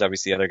 Jabari is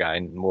obviously the other guy,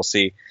 and we'll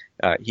see.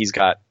 He's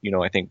got,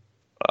 I think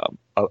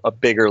a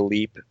bigger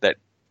leap that,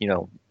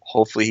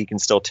 hopefully he can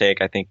still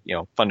take. I think,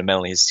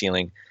 fundamentally his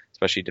ceiling,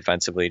 especially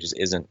defensively, just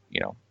isn't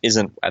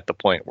at the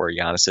point where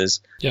Giannis is,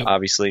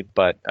 obviously.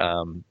 But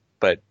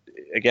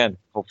again,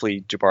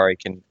 hopefully Jabari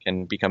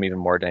can become even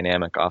more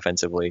dynamic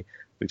offensively.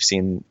 We've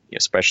seen,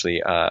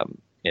 especially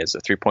as a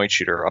 3-point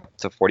shooter, up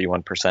to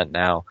 41%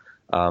 now.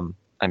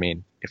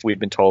 If we'd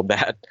been told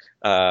that,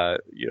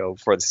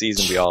 for the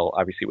season, we all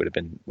obviously would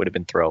have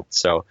been thrilled.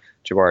 So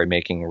Jabari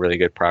making really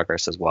good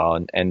progress as well.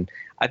 And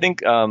I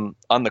think on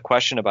the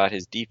question about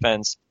his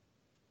defense,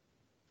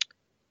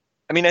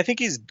 I think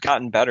he's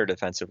gotten better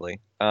defensively.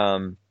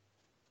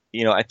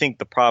 I think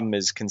the problem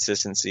is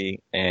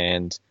consistency,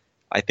 and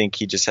I think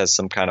he just has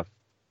some kind of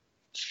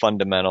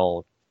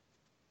fundamental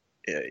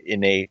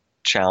innate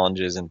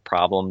challenges and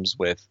problems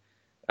with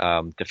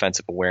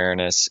defensive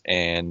awareness,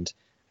 and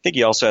I think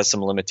he also has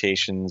some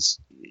limitations,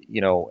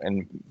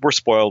 and we're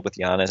spoiled with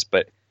Giannis,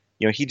 but,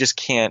 he just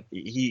can't,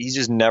 he's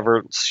just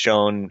never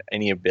shown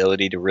any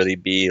ability to really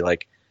be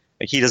like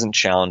he doesn't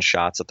challenge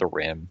shots at the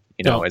rim,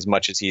 as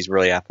much as he's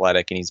really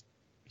athletic and he's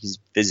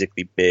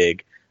physically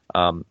big.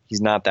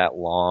 He's not that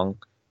long,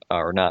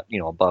 or not,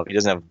 above, he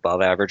doesn't have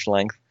above average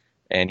length,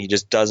 and he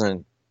just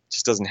doesn't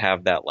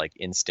have that like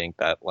instinct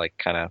that like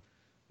kind of,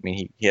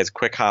 he has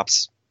quick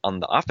hops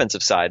on the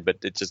offensive side, but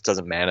it just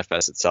doesn't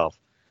manifest itself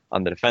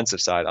on the defensive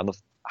side.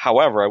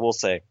 However, I will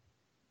say,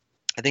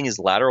 I think his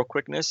lateral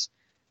quickness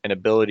and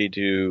ability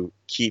to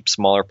keep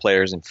smaller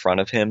players in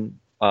front of him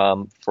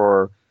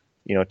for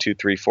 2,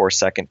 3, 4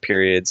 second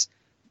periods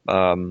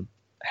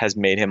has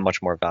made him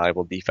much more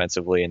valuable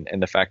defensively,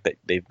 and the fact that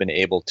they've been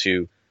able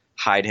to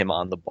hide him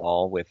on the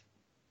ball with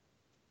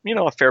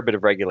a fair bit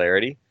of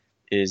regularity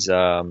is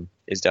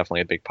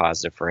definitely a big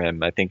positive for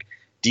him. I think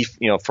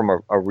from a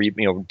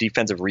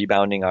defensive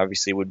rebounding,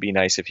 obviously would be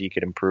nice if he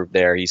could improve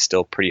there. He's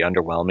still pretty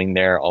underwhelming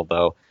there,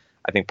 although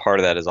I think part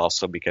of that is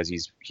also because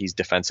he's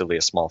defensively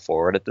a small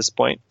forward at this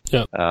point.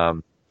 Yeah.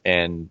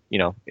 And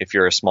if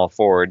you're a small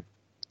forward,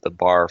 the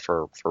bar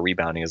for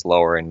rebounding is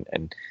lower,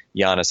 and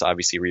Giannis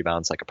obviously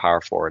rebounds like a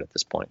power forward at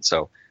this point.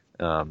 So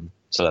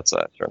So that's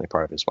certainly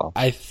part of it as well.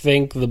 I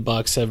think the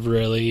Bucks have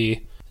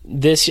really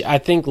I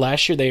think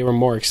last year they were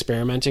more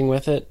experimenting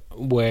with it,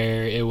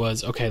 where it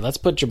was, okay, let's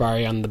put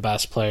Jabari on the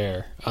best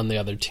player on the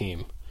other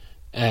team.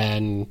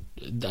 And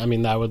I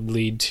mean, that would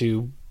lead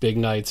to big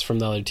nights from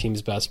the other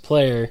team's best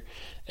player.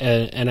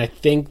 And I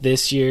think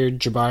this year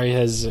Jabari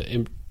has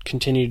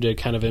continued to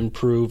kind of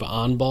improve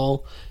on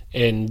ball,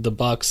 and the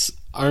Bucks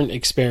aren't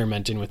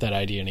experimenting with that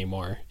idea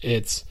anymore.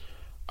 It's,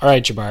 all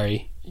right,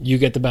 Jabari, you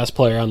get the best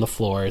player on the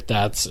floor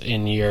that's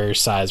in your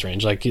size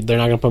range. Like, they're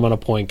not going to put him on a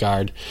point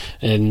guard,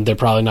 and they're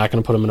probably not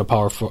going to put him in a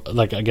power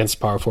like against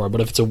power forward.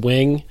 But if it's a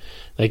wing,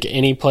 like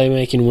any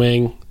playmaking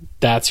wing,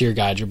 that's your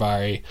guy,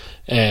 Jabari.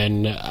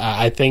 And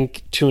I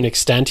think to an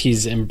extent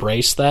he's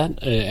embraced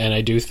that, and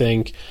I do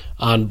think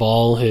on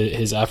ball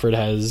his effort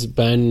has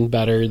been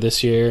better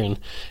this year, and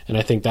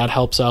I think that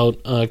helps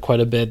out quite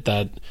a bit.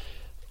 That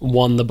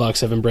one, the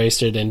Bucks have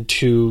embraced it, and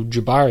two,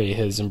 Jabari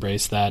has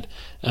embraced that.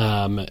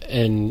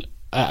 And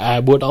I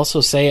would also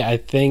say, I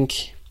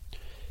think,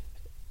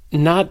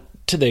 not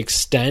to the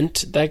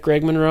extent that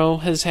Greg Monroe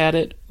has had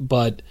it,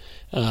 but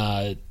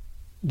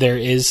there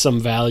is some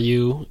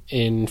value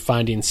in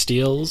finding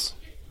steals,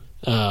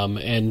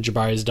 and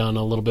Jabari's done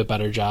a little bit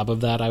better job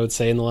of that, I would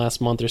say, in the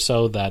last month or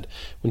so, that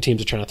when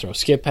teams are trying to throw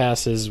skip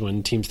passes,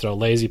 when teams throw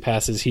lazy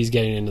passes, he's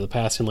getting into the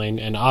passing lane,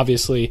 and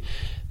obviously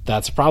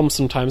that's a problem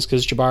sometimes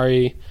because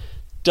Jabari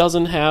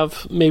doesn't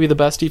have maybe the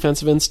best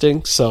defensive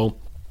instincts, so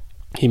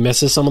he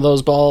misses some of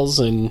those balls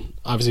and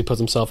obviously puts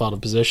himself out of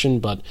position,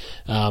 but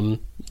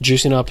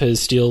juicing up his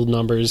steal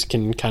numbers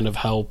can kind of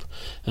help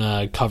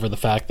cover the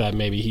fact that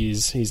maybe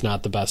he's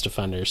not the best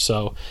defender.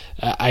 So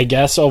I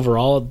guess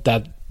overall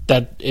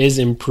that is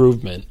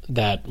improvement,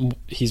 that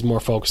he's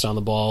more focused on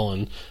the ball,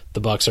 and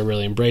the Bucks are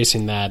really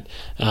embracing that.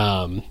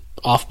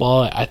 Off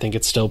ball, I think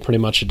it's still pretty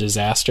much a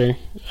disaster,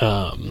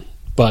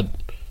 but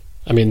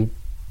I mean,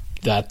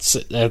 that's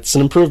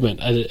an improvement.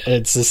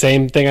 It's the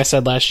same thing I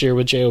said last year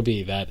with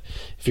JOB, that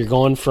if you're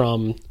going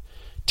from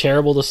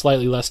terrible to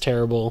slightly less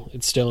terrible,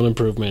 it's still an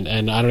improvement.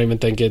 And I don't even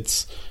think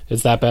it's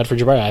that bad for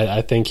Jabari.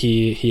 I think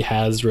he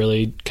has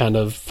really kind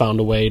of found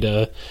a way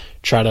to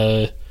try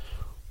to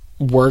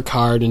work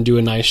hard and do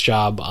a nice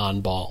job on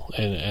ball,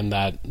 and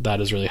that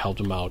has really helped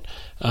him out.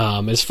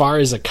 As far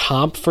as a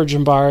comp for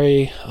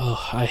Jabari,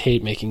 I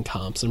hate making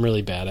comps. I'm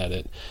really bad at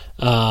it.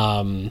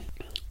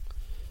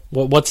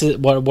 What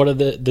are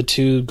the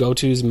two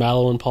go-tos,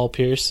 Mallow and Paul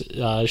Pierce?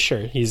 Sure,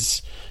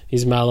 he's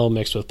Mallow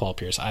mixed with Paul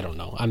Pierce. I don't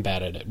know. I'm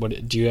bad at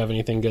it. Do you have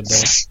anything good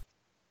there?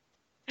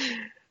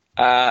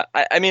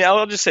 I mean,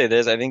 I'll just say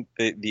this. I think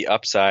the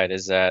upside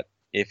is that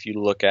if you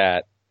look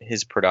at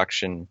his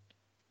production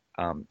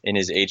in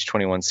his age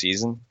 21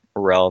 season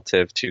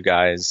relative to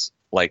guys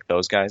like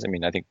those guys, I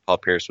mean, I think Paul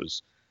Pierce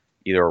was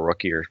either a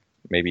rookie or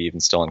maybe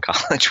even still in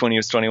college when he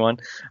was 21.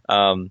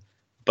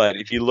 But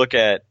if you look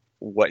at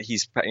what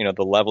he's,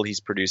 the level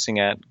he's producing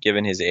at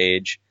given his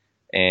age,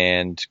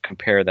 and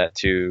compare that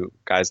to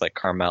guys like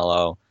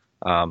Carmelo,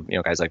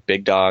 guys like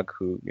Big Dog,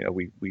 who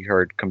we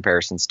heard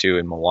comparisons to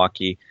in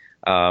Milwaukee.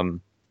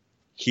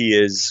 He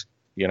is,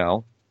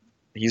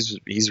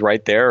 he's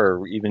right there,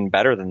 or even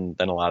better than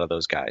a lot of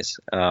those guys.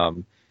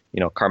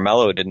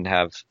 Carmelo didn't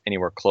have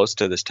anywhere close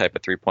to this type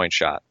of 3-point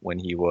shot when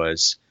he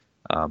was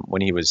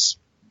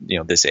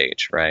this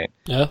age, right?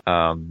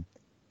 Yeah.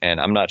 And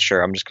I'm not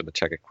sure. I'm just going to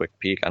check a quick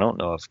peek. I don't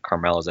know if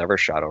Carmelo's ever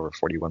shot over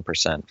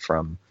 41%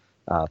 from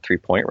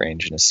 3-point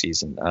range in a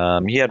season.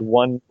 He had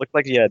one. Looked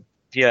like he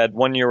had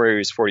 1 year where he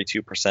was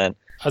 42%.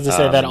 I was gonna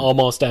say that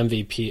almost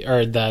MVP,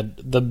 or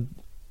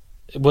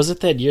was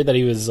it that year that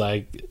he was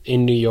like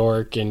in New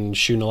York and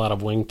shooting a lot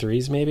of wing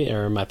threes, maybe?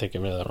 Or am I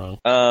thinking of that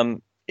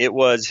wrong? It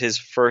was his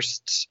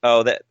first.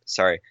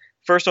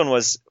 First one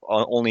was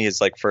only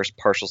his first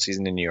partial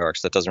season in New York,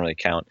 so that doesn't really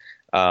count.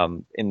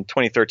 In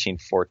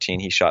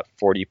 2013-14, he shot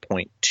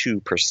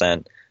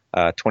 40.2%,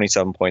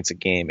 27 points a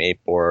game,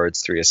 8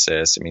 boards, 3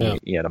 assists. I mean,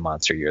 he had a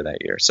monster year that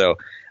year. So,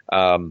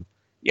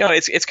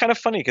 it's kind of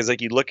funny because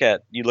you look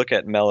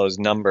at Melo's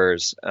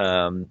numbers,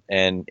 and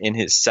in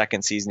his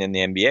second season in the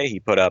NBA, he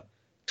put up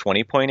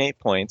 20.8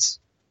 points,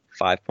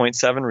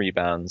 5.7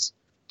 rebounds,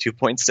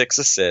 2.6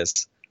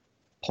 assists,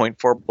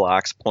 0.4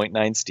 blocks,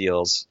 0.9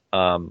 steals,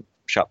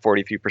 shot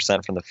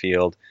 43% from the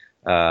field.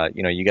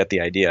 You get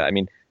the idea. I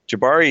mean,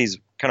 Jabari's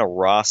kind of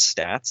raw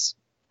stats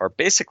are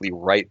basically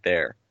right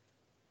there,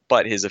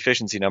 but his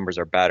efficiency numbers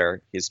are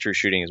better. His true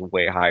shooting is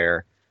way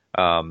higher.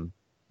 I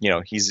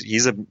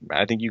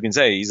think you can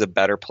say he's a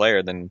better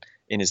player than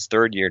in his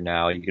third year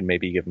now. You can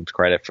maybe give him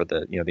credit for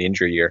the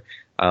injury year.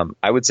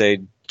 I would say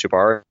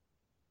Jabari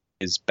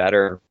is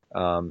better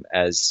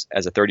as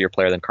a third year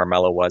player than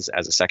Carmelo was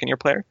as a second year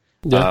player.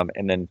 Yeah.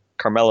 And then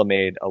Carmelo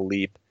made a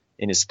leap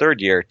in his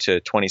third year to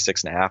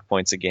 26.5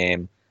 points a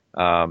game,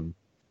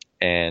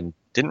 and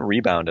didn't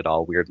rebound at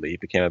all. Weirdly, he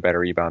became a better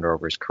rebounder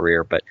over his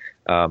career, but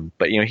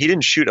he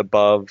didn't shoot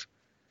above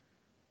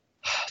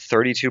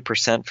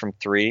 32% from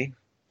three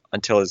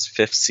until his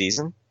fifth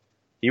season.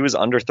 He was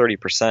under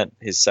 30%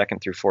 his second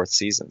through fourth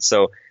season.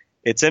 So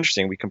it's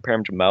interesting. We compare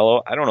him to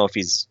Melo. I don't know if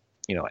he's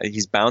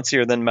he's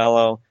bouncier than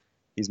Melo.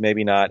 He's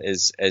maybe not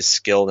as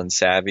skilled and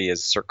savvy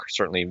as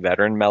certainly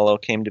veteran Melo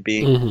came to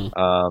be.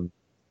 Mm-hmm.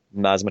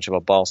 Not as much of a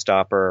ball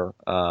stopper,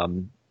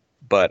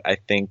 but I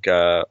think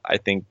in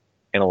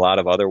a lot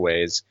of other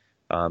ways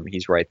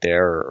he's right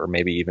there, or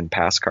maybe even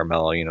past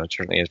Carmelo.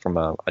 Certainly from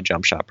a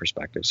jump shot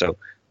perspective. So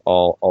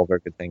all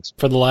very good things.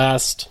 For the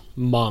last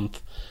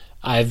month,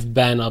 I've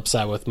been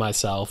upset with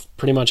myself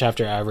pretty much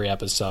after every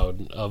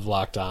episode of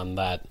Locked On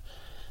that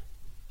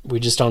we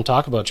just don't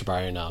talk about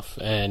Jabari enough.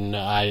 And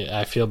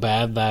I feel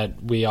bad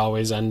that we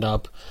always end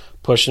up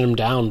pushing him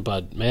down,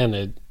 but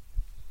man,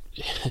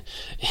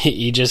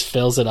 he just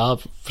fills it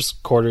up for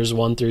quarters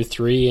 1 through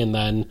 3, and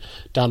then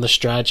down the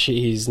stretch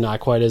he's not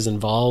quite as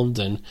involved.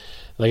 And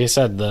like I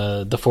said,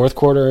 the fourth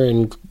quarter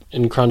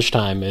in crunch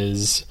time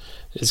is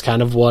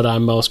kind of what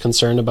I'm most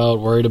concerned about,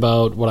 worried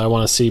about, what I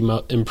want to see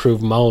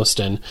improve most.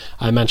 And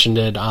I mentioned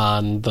it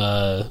on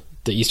the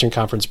Eastern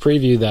Conference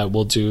preview that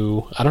we'll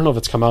do. I don't know if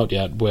it's come out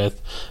yet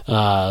with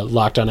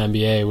Locked On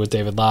NBA with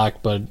David Locke,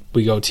 but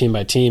we go team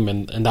by team,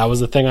 and that was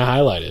the thing I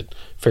highlighted,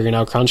 figuring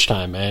out crunch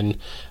time. And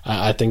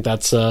I think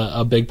that's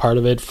a big part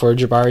of it for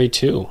Jabari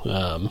too.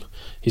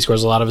 He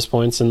scores a lot of his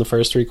points in the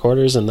first 3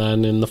 quarters, and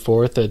then in the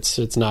fourth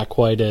it's not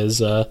quite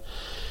as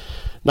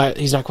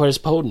he's not quite as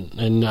potent,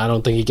 and I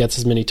don't think he gets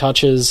as many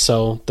touches.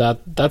 So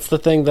that's the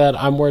thing that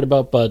I'm worried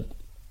about, but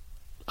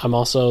I'm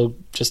also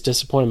just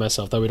disappointed in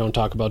myself that we don't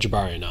talk about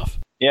Jabari enough.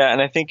 Yeah,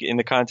 and I think in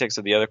the context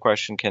of the other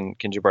question, can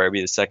Jabari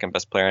be the second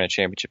best player on a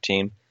championship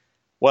team?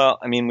 Well,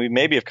 I mean, we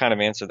maybe have kind of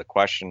answered the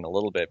question a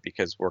little bit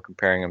because we're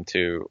comparing him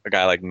to a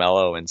guy like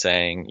Melo and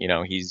saying,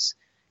 he's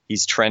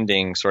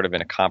trending sort of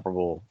in a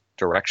comparable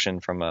direction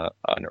from an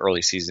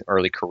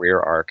early career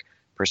arc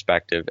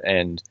perspective.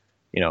 And,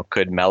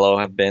 could Melo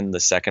have been the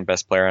second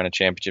best player on a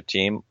championship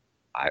team?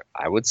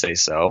 I would say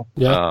so.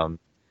 Yeah.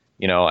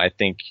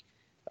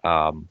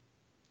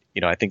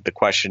 I think the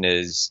question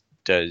is,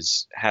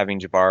 does having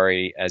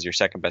Jabari as your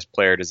second best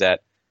player, does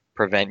that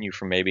prevent you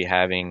from maybe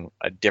having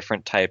a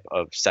different type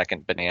of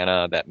second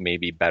banana that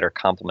maybe better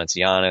complements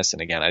Giannis?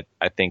 And again,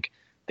 I think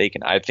they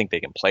can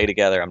play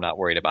together. I'm not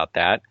worried about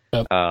that.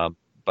 Yep.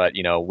 But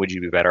would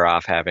you be better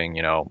off having,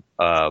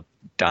 a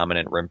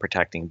dominant rim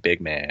protecting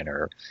big man,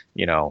 or,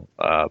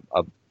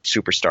 a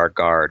superstar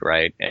guard,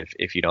 right?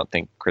 If you don't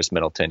think Chris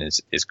Middleton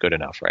is good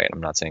enough, right?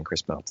 I'm not saying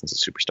Chris Middleton's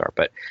a superstar,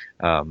 but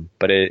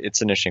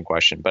it's an interesting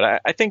question.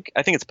 But I think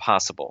it's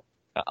possible.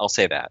 I'll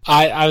say that.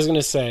 I was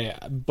gonna say,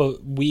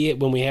 but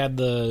when we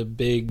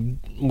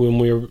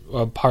were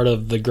a part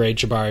of the great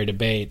Jabari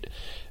debate,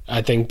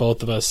 I think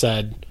both of us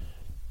said,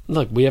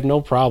 look, we have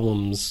no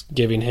problems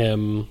giving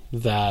him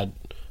that.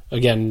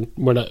 Again,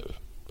 we're not.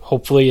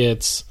 Hopefully,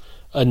 it's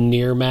a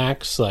near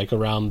max, like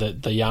around the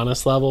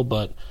Giannis level,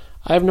 but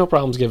I have no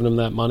problems giving him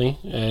that money,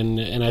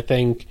 and I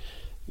think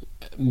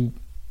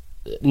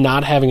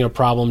not having a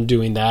problem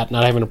doing that,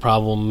 not having a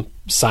problem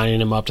signing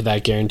him up to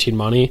that guaranteed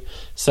money,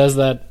 says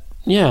that,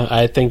 yeah,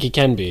 I think he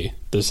can be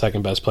the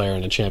second best player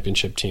in a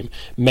championship team.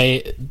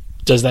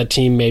 Does that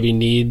team maybe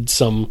need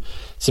some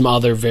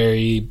other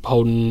very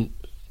potent,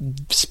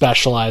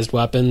 specialized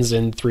weapons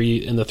in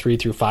the 3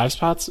 through 5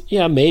 spots?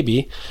 Yeah,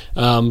 maybe.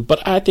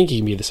 But I think he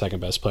can be the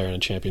second best player in a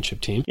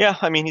championship team. Yeah,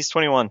 I mean, he's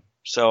 21,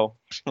 so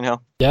yeah,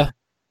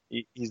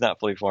 he's not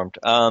fully formed.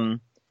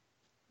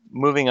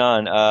 Moving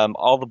on,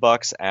 all the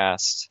Bucks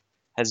asked,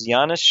 has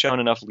Giannis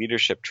shown enough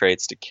leadership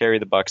traits to carry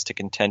the Bucks to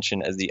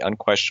contention as the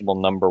unquestionable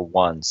number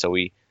 1? So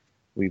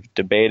we've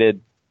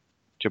debated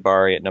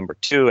Jabari at number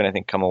 2, and I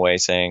think come away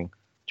saying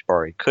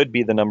Jabari could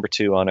be the number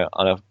 2 on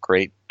a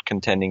great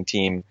contending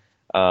team.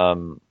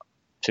 To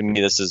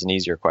me, this is an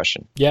easier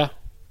question. Yeah.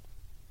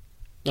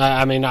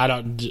 I mean, I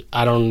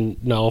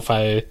don't know if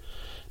I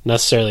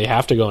necessarily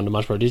have to go into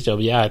much more detail,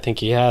 but yeah, I think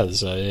he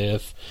has.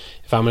 If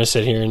I'm going to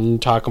sit here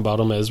and talk about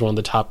him as one of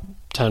the top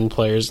 10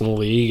 players in the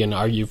league and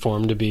argue for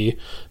him to be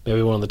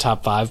maybe one of the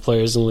top 5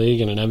 players in the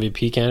league and an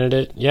MVP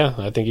candidate, yeah,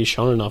 I think he's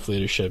shown enough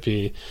leadership.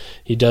 He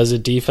does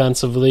it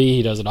defensively,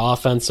 he does it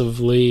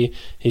offensively,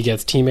 he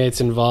gets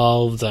teammates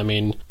involved. I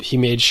mean, he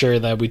made sure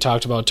that we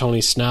talked about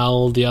Tony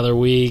Snell the other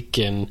week,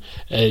 and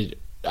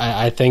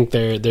I think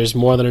there's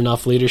more than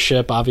enough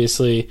leadership.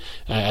 Obviously,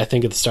 I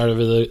think at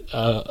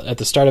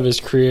the start of his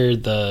career,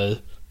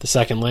 the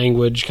second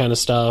language kind of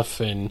stuff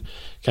and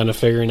kind of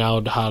figuring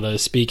out how to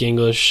speak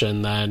English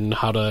and then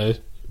how to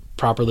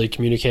properly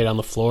communicate on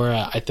the floor,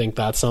 I think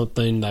that's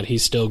something that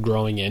he's still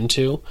growing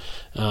into.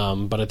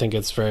 But I think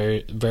it's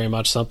very, very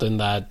much something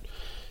that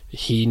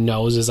he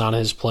knows is on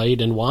his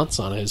plate and wants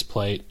on his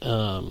plate.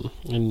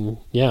 And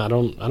yeah, I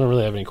don't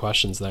really have any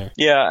questions there.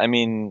 Yeah, I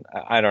mean,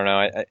 I don't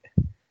know.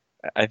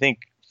 I think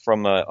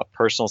from a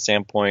personal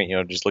standpoint,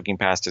 just looking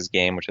past his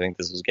game, which I think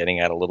this was getting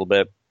at a little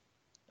bit,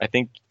 I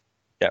think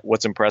that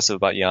what's impressive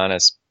about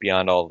Giannis,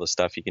 beyond all the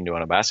stuff he can do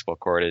on a basketball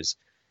court, is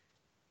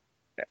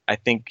I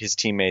think his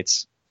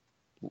teammates,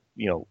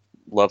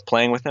 love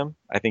playing with him.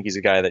 I think he's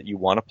a guy that you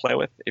want to play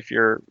with. If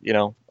you're,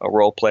 a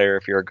role player,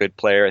 if you're a good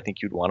player, I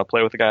think you'd want to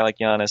play with a guy like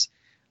Giannis.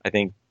 I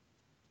think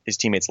his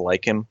teammates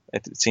like him.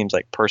 It seems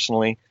like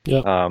personally.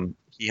 Yeah.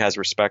 he has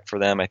respect for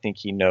them. I think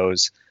he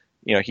knows,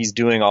 he's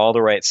doing all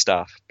the right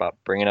stuff about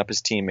bringing up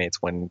his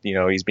teammates when,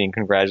 he's being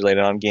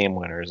congratulated on game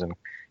winners and,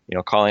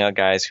 calling out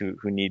guys who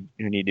need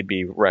to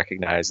be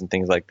recognized and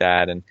things like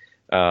that. And,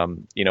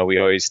 we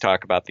always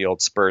talk about the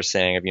old Spurs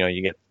saying of,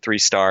 you get 3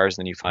 stars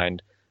and then you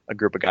find a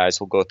group of guys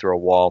who'll go through a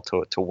wall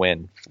to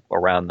win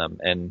around them.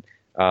 And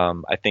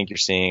I think you're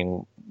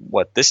seeing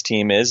what this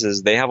team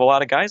is they have a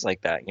lot of guys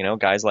like that,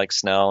 guys like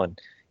Snell and,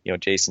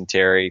 Jason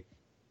Terry,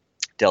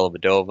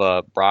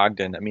 Dellavedova,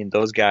 Brogdon. I mean,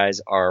 those guys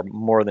are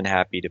more than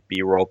happy to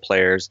be role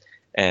players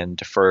and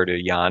defer to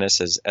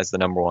Giannis as the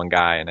number one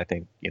guy. And I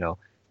think,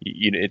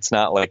 it's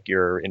not like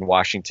you're in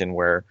Washington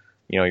where,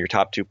 your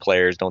top 2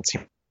 players don't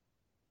seem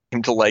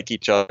to like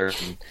each other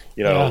and,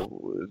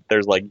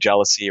 there's like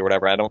jealousy or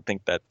whatever. I don't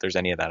think that there's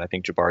any of that. I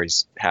think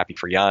Jabari's happy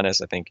for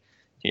Giannis. I think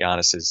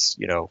Giannis is,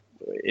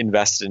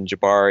 invested in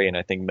Jabari, and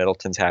I think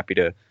Middleton's happy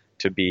to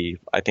be.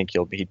 I think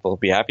he'll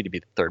be happy to be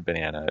the third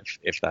banana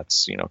if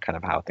that's kind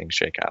of how things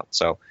shake out.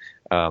 So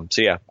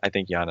yeah, I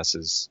think Giannis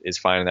is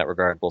fine in that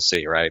regard. We'll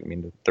see, right? I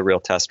mean, the real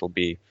test will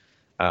be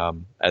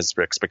as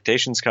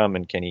expectations come,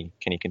 and can he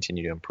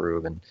continue to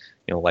improve? And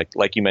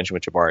like you mentioned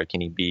with Jabari,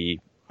 can he be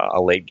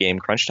a late game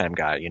crunch time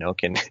guy?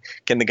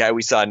 Can the guy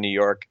we saw in New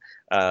York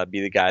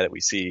be the guy that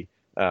we see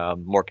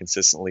more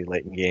consistently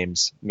late in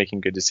games, making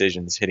good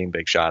decisions, hitting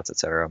big shots,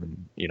 etc.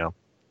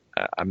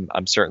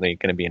 I'm certainly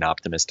going to be an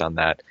optimist on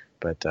that.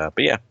 But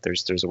yeah,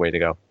 there's a way to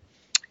go.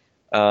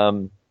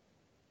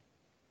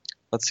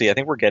 Let's see. I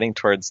think we're getting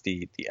towards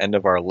the end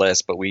of our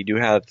list, but we do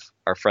have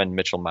our friend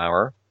Mitchell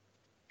Maurer.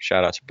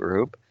 Shout out to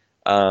Brewhoop.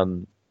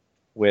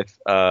 With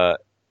the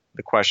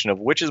question of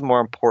which is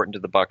more important to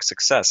the Bucks'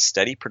 success: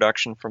 steady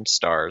production from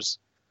stars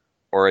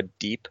or a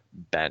deep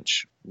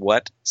bench?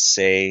 What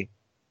say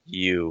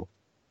you,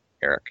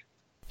 Eric?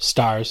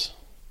 Stars.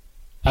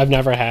 I've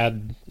never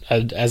had,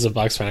 as a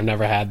Bucks fan, I've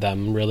never had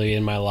them really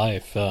in my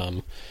life,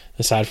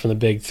 aside from the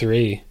big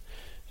 3.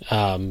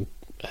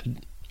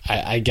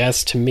 I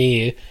guess to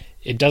me,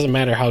 it doesn't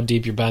matter how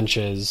deep your bench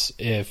is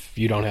if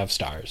you don't have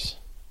stars.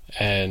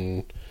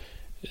 And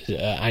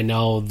I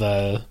know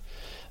the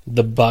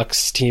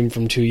Bucks team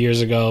from 2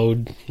 years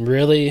ago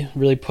really,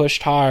 really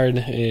pushed hard,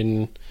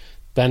 and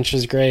bench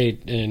was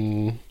great.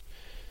 And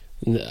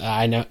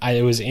I know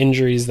it was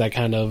injuries that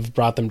kind of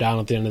brought them down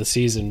at the end of the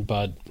season,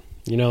 but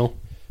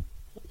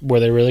were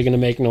they really going to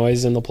make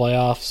noise in the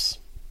playoffs?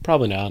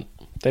 Probably not.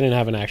 They didn't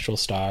have an actual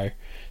star.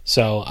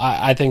 So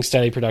I think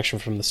steady production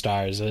from the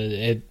stars.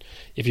 If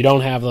you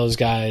don't have those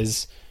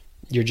guys,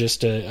 you're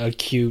just a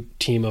cute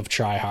team of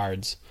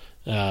tryhards,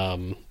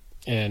 and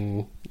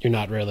you're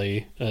not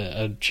really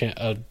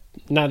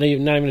not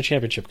even a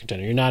championship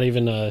contender. You're not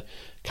even a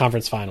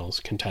conference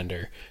finals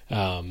contender.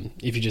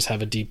 If you just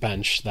have a deep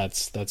bench,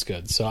 that's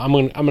good. So I'm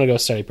gonna go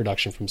steady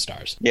production from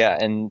stars. Yeah,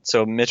 and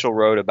so Mitchell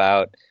wrote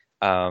about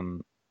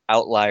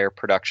outlier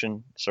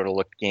production, sort of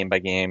looked game by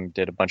game,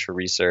 did a bunch of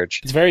research.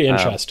 It's very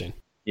interesting.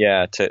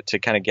 To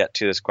kind of get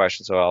to this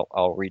question, so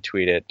I'll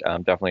retweet it.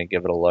 Definitely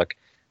give it a look.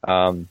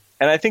 And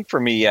I think for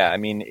me, I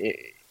mean,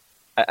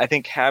 I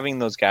think having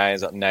those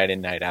guys night in,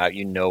 night out,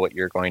 what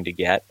you're going to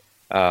get,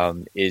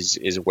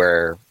 is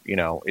where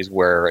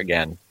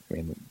again, I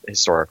mean,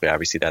 historically,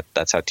 obviously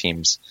that's how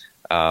teams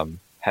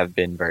have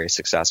been very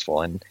successful,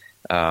 and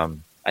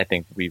I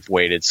think we've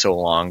waited so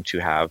long to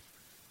have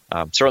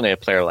certainly a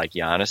player like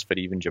Giannis, but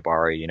even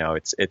Jabari.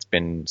 It's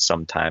been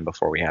some time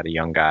before we had a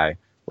young guy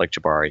like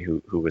Jabari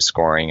who was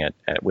scoring at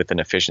with an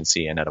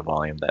efficiency and at a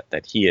volume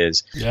that he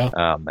is. Yeah.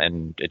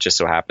 And it just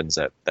so happens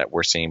that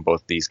we're seeing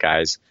both these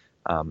guys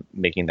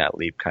making that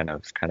leap kind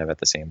of at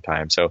the same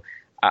time. So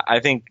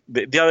I think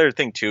the other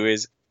thing too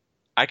is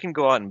I can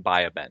go out and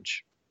buy a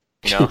bench.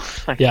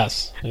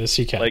 Yes,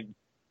 you can. Like,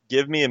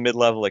 give me a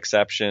mid-level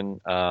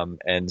exception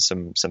and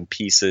some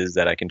pieces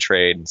that I can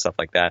trade and stuff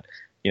like that.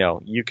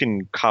 You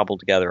can cobble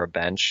together a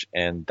bench,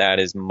 and that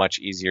is much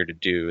easier to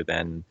do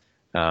than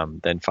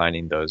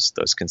finding those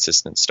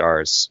consistent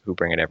stars who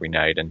bring it every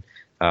night. And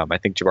I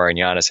think Jabari and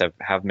Giannis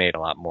have made a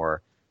lot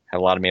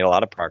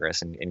of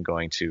progress in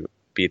going to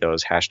be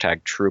those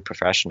hashtag true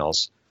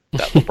professionals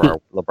that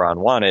LeBron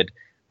wanted.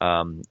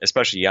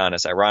 Especially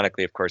Giannis.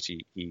 Ironically, of course,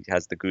 he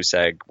has the goose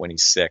egg when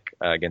he's sick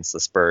against the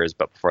Spurs.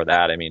 But before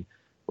that, I mean,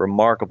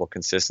 remarkable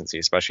consistency,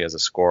 especially as a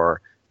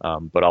scorer.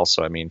 But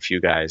also, I mean, few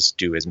guys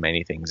do as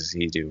many things as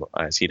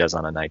he does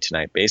on a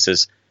night-to-night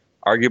basis.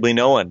 Arguably,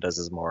 no one does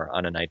as more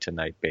on a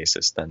night-to-night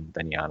basis than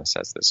Giannis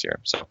has this year.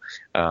 So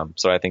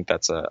I think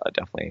that's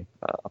definitely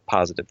a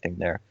positive thing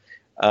there.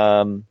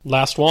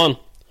 Last one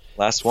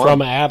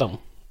from Adam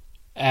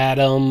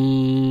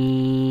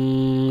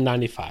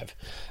 95.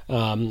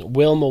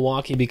 Will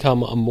Milwaukee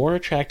become a more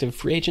attractive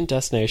free agent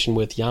destination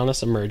with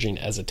Giannis emerging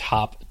as a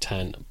top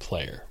 10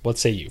 player? What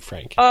say you,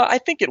 Frank? I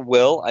think it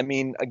will. I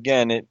mean,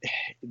 again,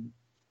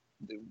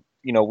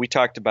 we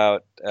talked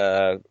about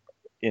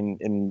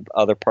in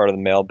other part of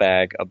the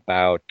mailbag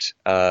about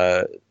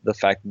the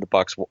fact that the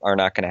Bucks are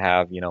not going to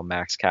have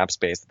max cap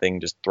space that they can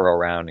just throw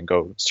around and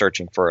go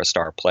searching for a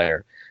star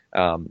player.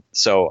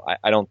 So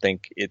I don't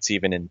think it's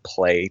even in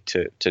play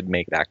to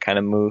make that kind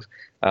of move.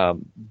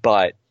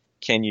 But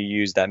can you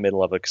use that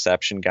mid-level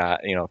exception guy,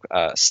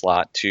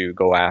 slot to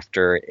go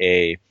after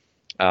a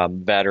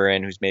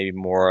veteran who's maybe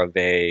more of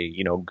a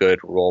good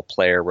role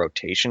player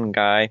rotation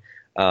guy?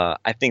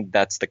 I think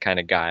that's the kind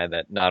of guy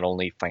that not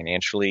only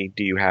financially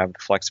do you have the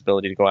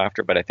flexibility to go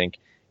after, but I think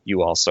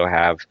you also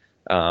have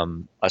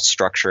a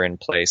structure in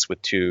place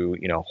with two,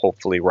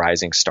 hopefully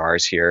rising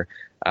stars here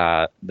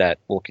that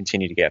will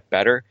continue to get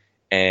better.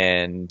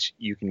 And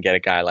you can get a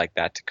guy like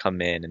that to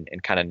come in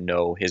and kind of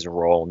know his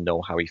role,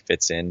 know how he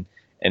fits in,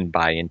 and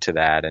buy into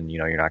that. And,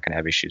 you're not going to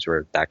have issues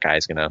where that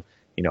guy's going to,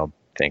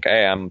 think,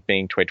 hey, I'm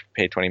being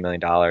paid $20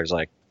 million.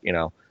 Like,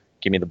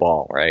 give me the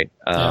ball. Right.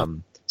 Yeah.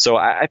 So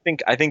I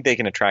think they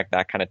can attract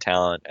that kind of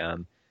talent.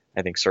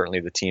 I think certainly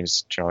the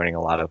team's generating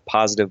a lot of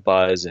positive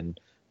buzz. And,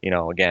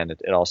 again,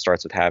 it all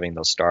starts with having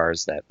those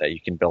stars that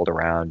you can build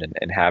around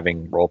and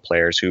having role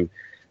players who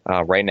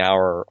right now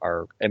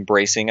are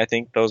embracing, I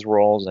think, those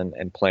roles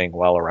and playing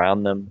well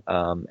around them.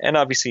 And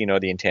obviously,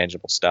 the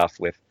intangible stuff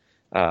with,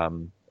 I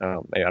don't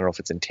know if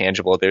it's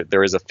intangible.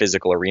 There is a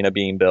physical arena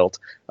being built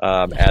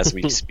as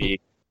we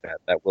speak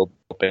that will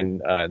open in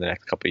the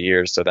next couple of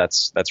years. So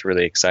that's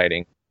really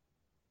exciting.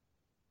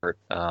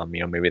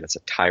 Maybe that's a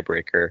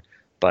tiebreaker,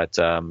 but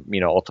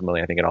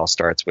ultimately I think it all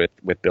starts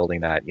with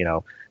building that,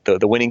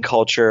 the winning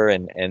culture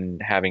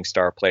and having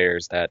star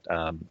players that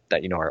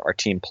are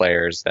team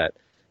players that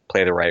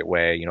play the right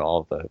way,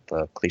 all of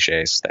the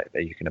cliches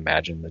that you can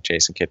imagine, the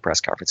Jason Kidd press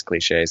conference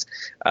cliches.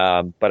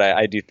 But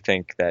I do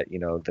think that,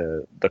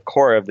 the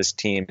core of this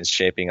team is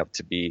shaping up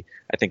to be,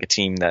 I think, a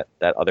team that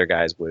other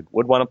guys would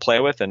want to play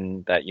with,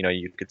 and that,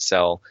 you could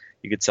sell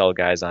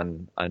guys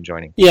on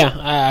joining. Yeah,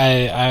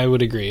 I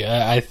would agree.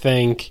 I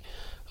think,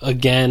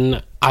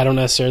 again, I don't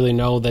necessarily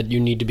know that you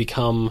need to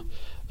become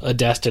a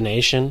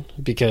destination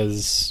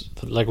because,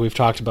 like we've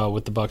talked about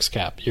with the Bucks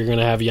cap, you're going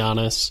to have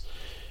Giannis.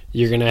 Are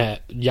you going to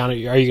have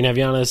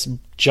Giannis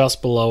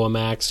just below a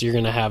max? You're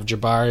going to have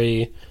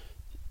Jabari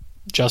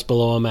just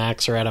below a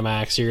max or at a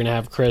max. You're going to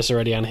have Chris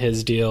already on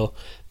his deal.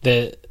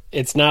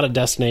 It's not a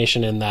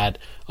destination in that,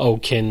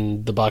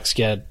 can the Bucks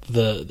get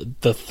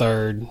the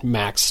third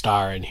max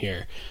star in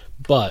here?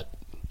 But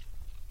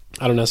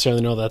I don't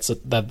necessarily know that's a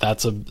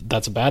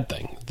bad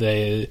thing.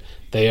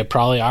 They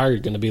probably are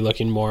going to be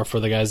looking more for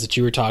the guys that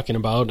you were talking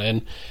about,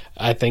 and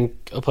I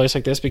think a place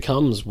like this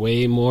becomes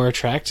way more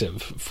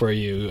attractive for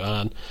you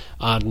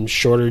on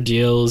shorter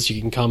deals.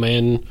 You can come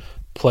in,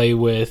 play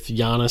with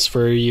Giannis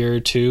for a year or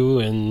two,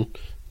 and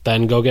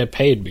then go get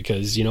paid,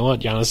 because you know what?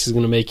 Giannis is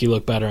going to make you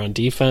look better on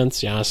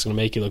defense. Giannis is going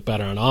to make you look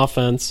better on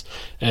offense,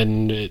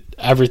 and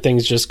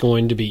everything's just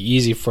going to be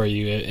easy for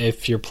you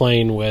if you're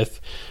playing with,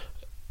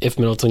 if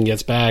Middleton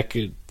gets back,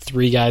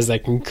 three guys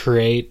that can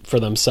create for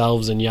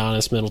themselves in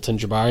Giannis, Middleton,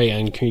 Jabari,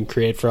 and can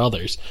create for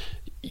others.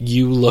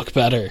 You look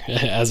better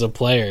as a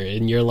player,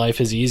 and your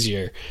life is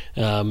easier,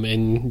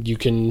 and you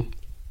can,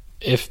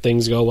 if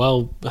things go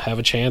well, have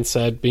a chance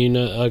at being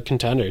a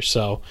contender.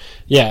 So,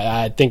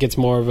 yeah, I think it's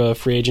more of a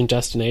free agent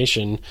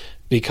destination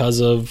because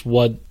of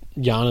what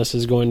Giannis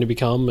is going to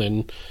become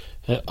and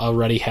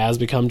already has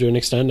become to an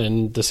extent,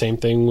 and the same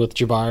thing with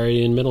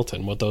Jabari and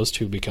Middleton, what those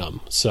two become.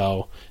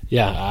 So,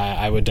 yeah,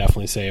 I would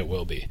definitely say it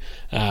will be.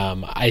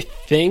 I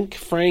think,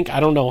 Frank, I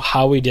don't know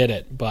how we did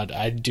it, but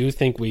I do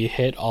think we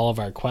hit all of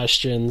our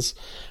questions.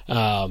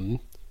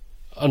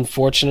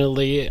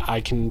 Unfortunately,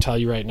 I can tell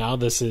you right now,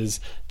 this is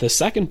the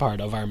second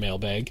part of our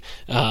mailbag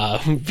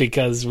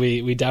because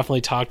we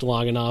definitely talked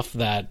long enough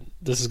that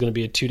this is going to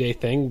be a 2-day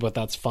thing, but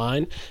that's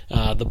fine.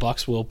 The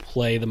Bucks will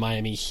play the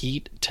Miami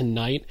Heat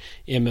tonight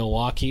in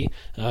Milwaukee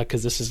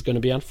because this is going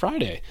to be on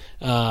Friday.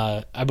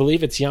 I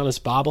believe it's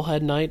Giannis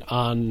bobblehead night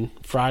on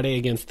Friday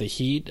against the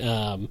Heat,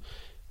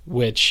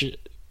 which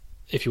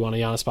if you want a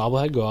Giannis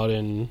bobblehead, go out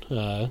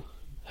and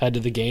head to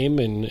the game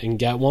and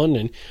get one,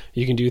 and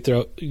you can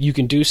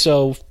do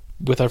so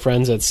with our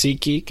friends at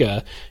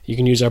SeatGeek. You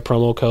can use our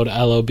promo code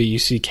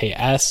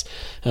LOBUCKS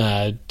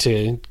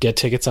to get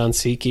tickets on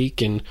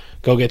SeatGeek and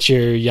go get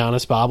your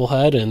Giannis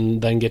bobblehead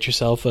and then get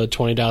yourself a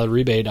 $20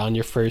 rebate on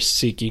your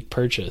first SeatGeek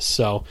purchase.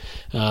 So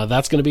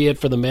that's going to be it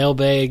for the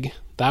mailbag.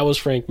 That was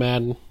Frank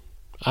Madden.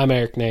 I'm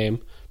Eric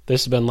Name.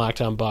 This has been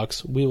Locked On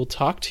Bucks. We will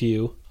talk to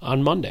you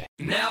on Monday.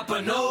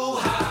 Napa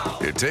know-how.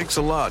 It takes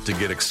a lot to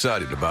get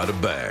excited about a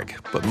bag,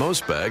 but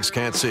most bags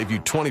can't save you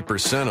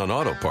 20% on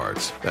auto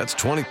parts. That's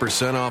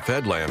 20% off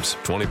headlamps,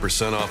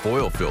 20% off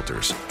oil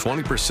filters,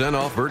 20%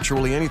 off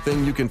virtually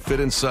anything you can fit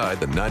inside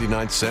the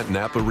 99-cent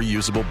Napa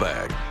reusable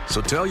bag.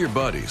 So tell your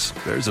buddies,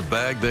 there's a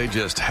bag they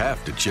just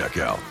have to check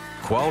out.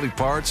 Quality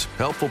parts,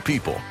 helpful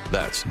people.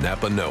 That's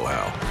Napa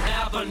know-how.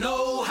 Napa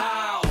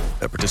know-how.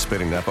 At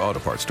participating Napa Auto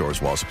Parts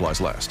stores while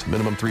supplies last.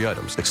 Minimum 3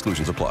 items.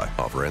 Exclusions apply.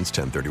 Offer ends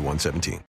 10/31/17.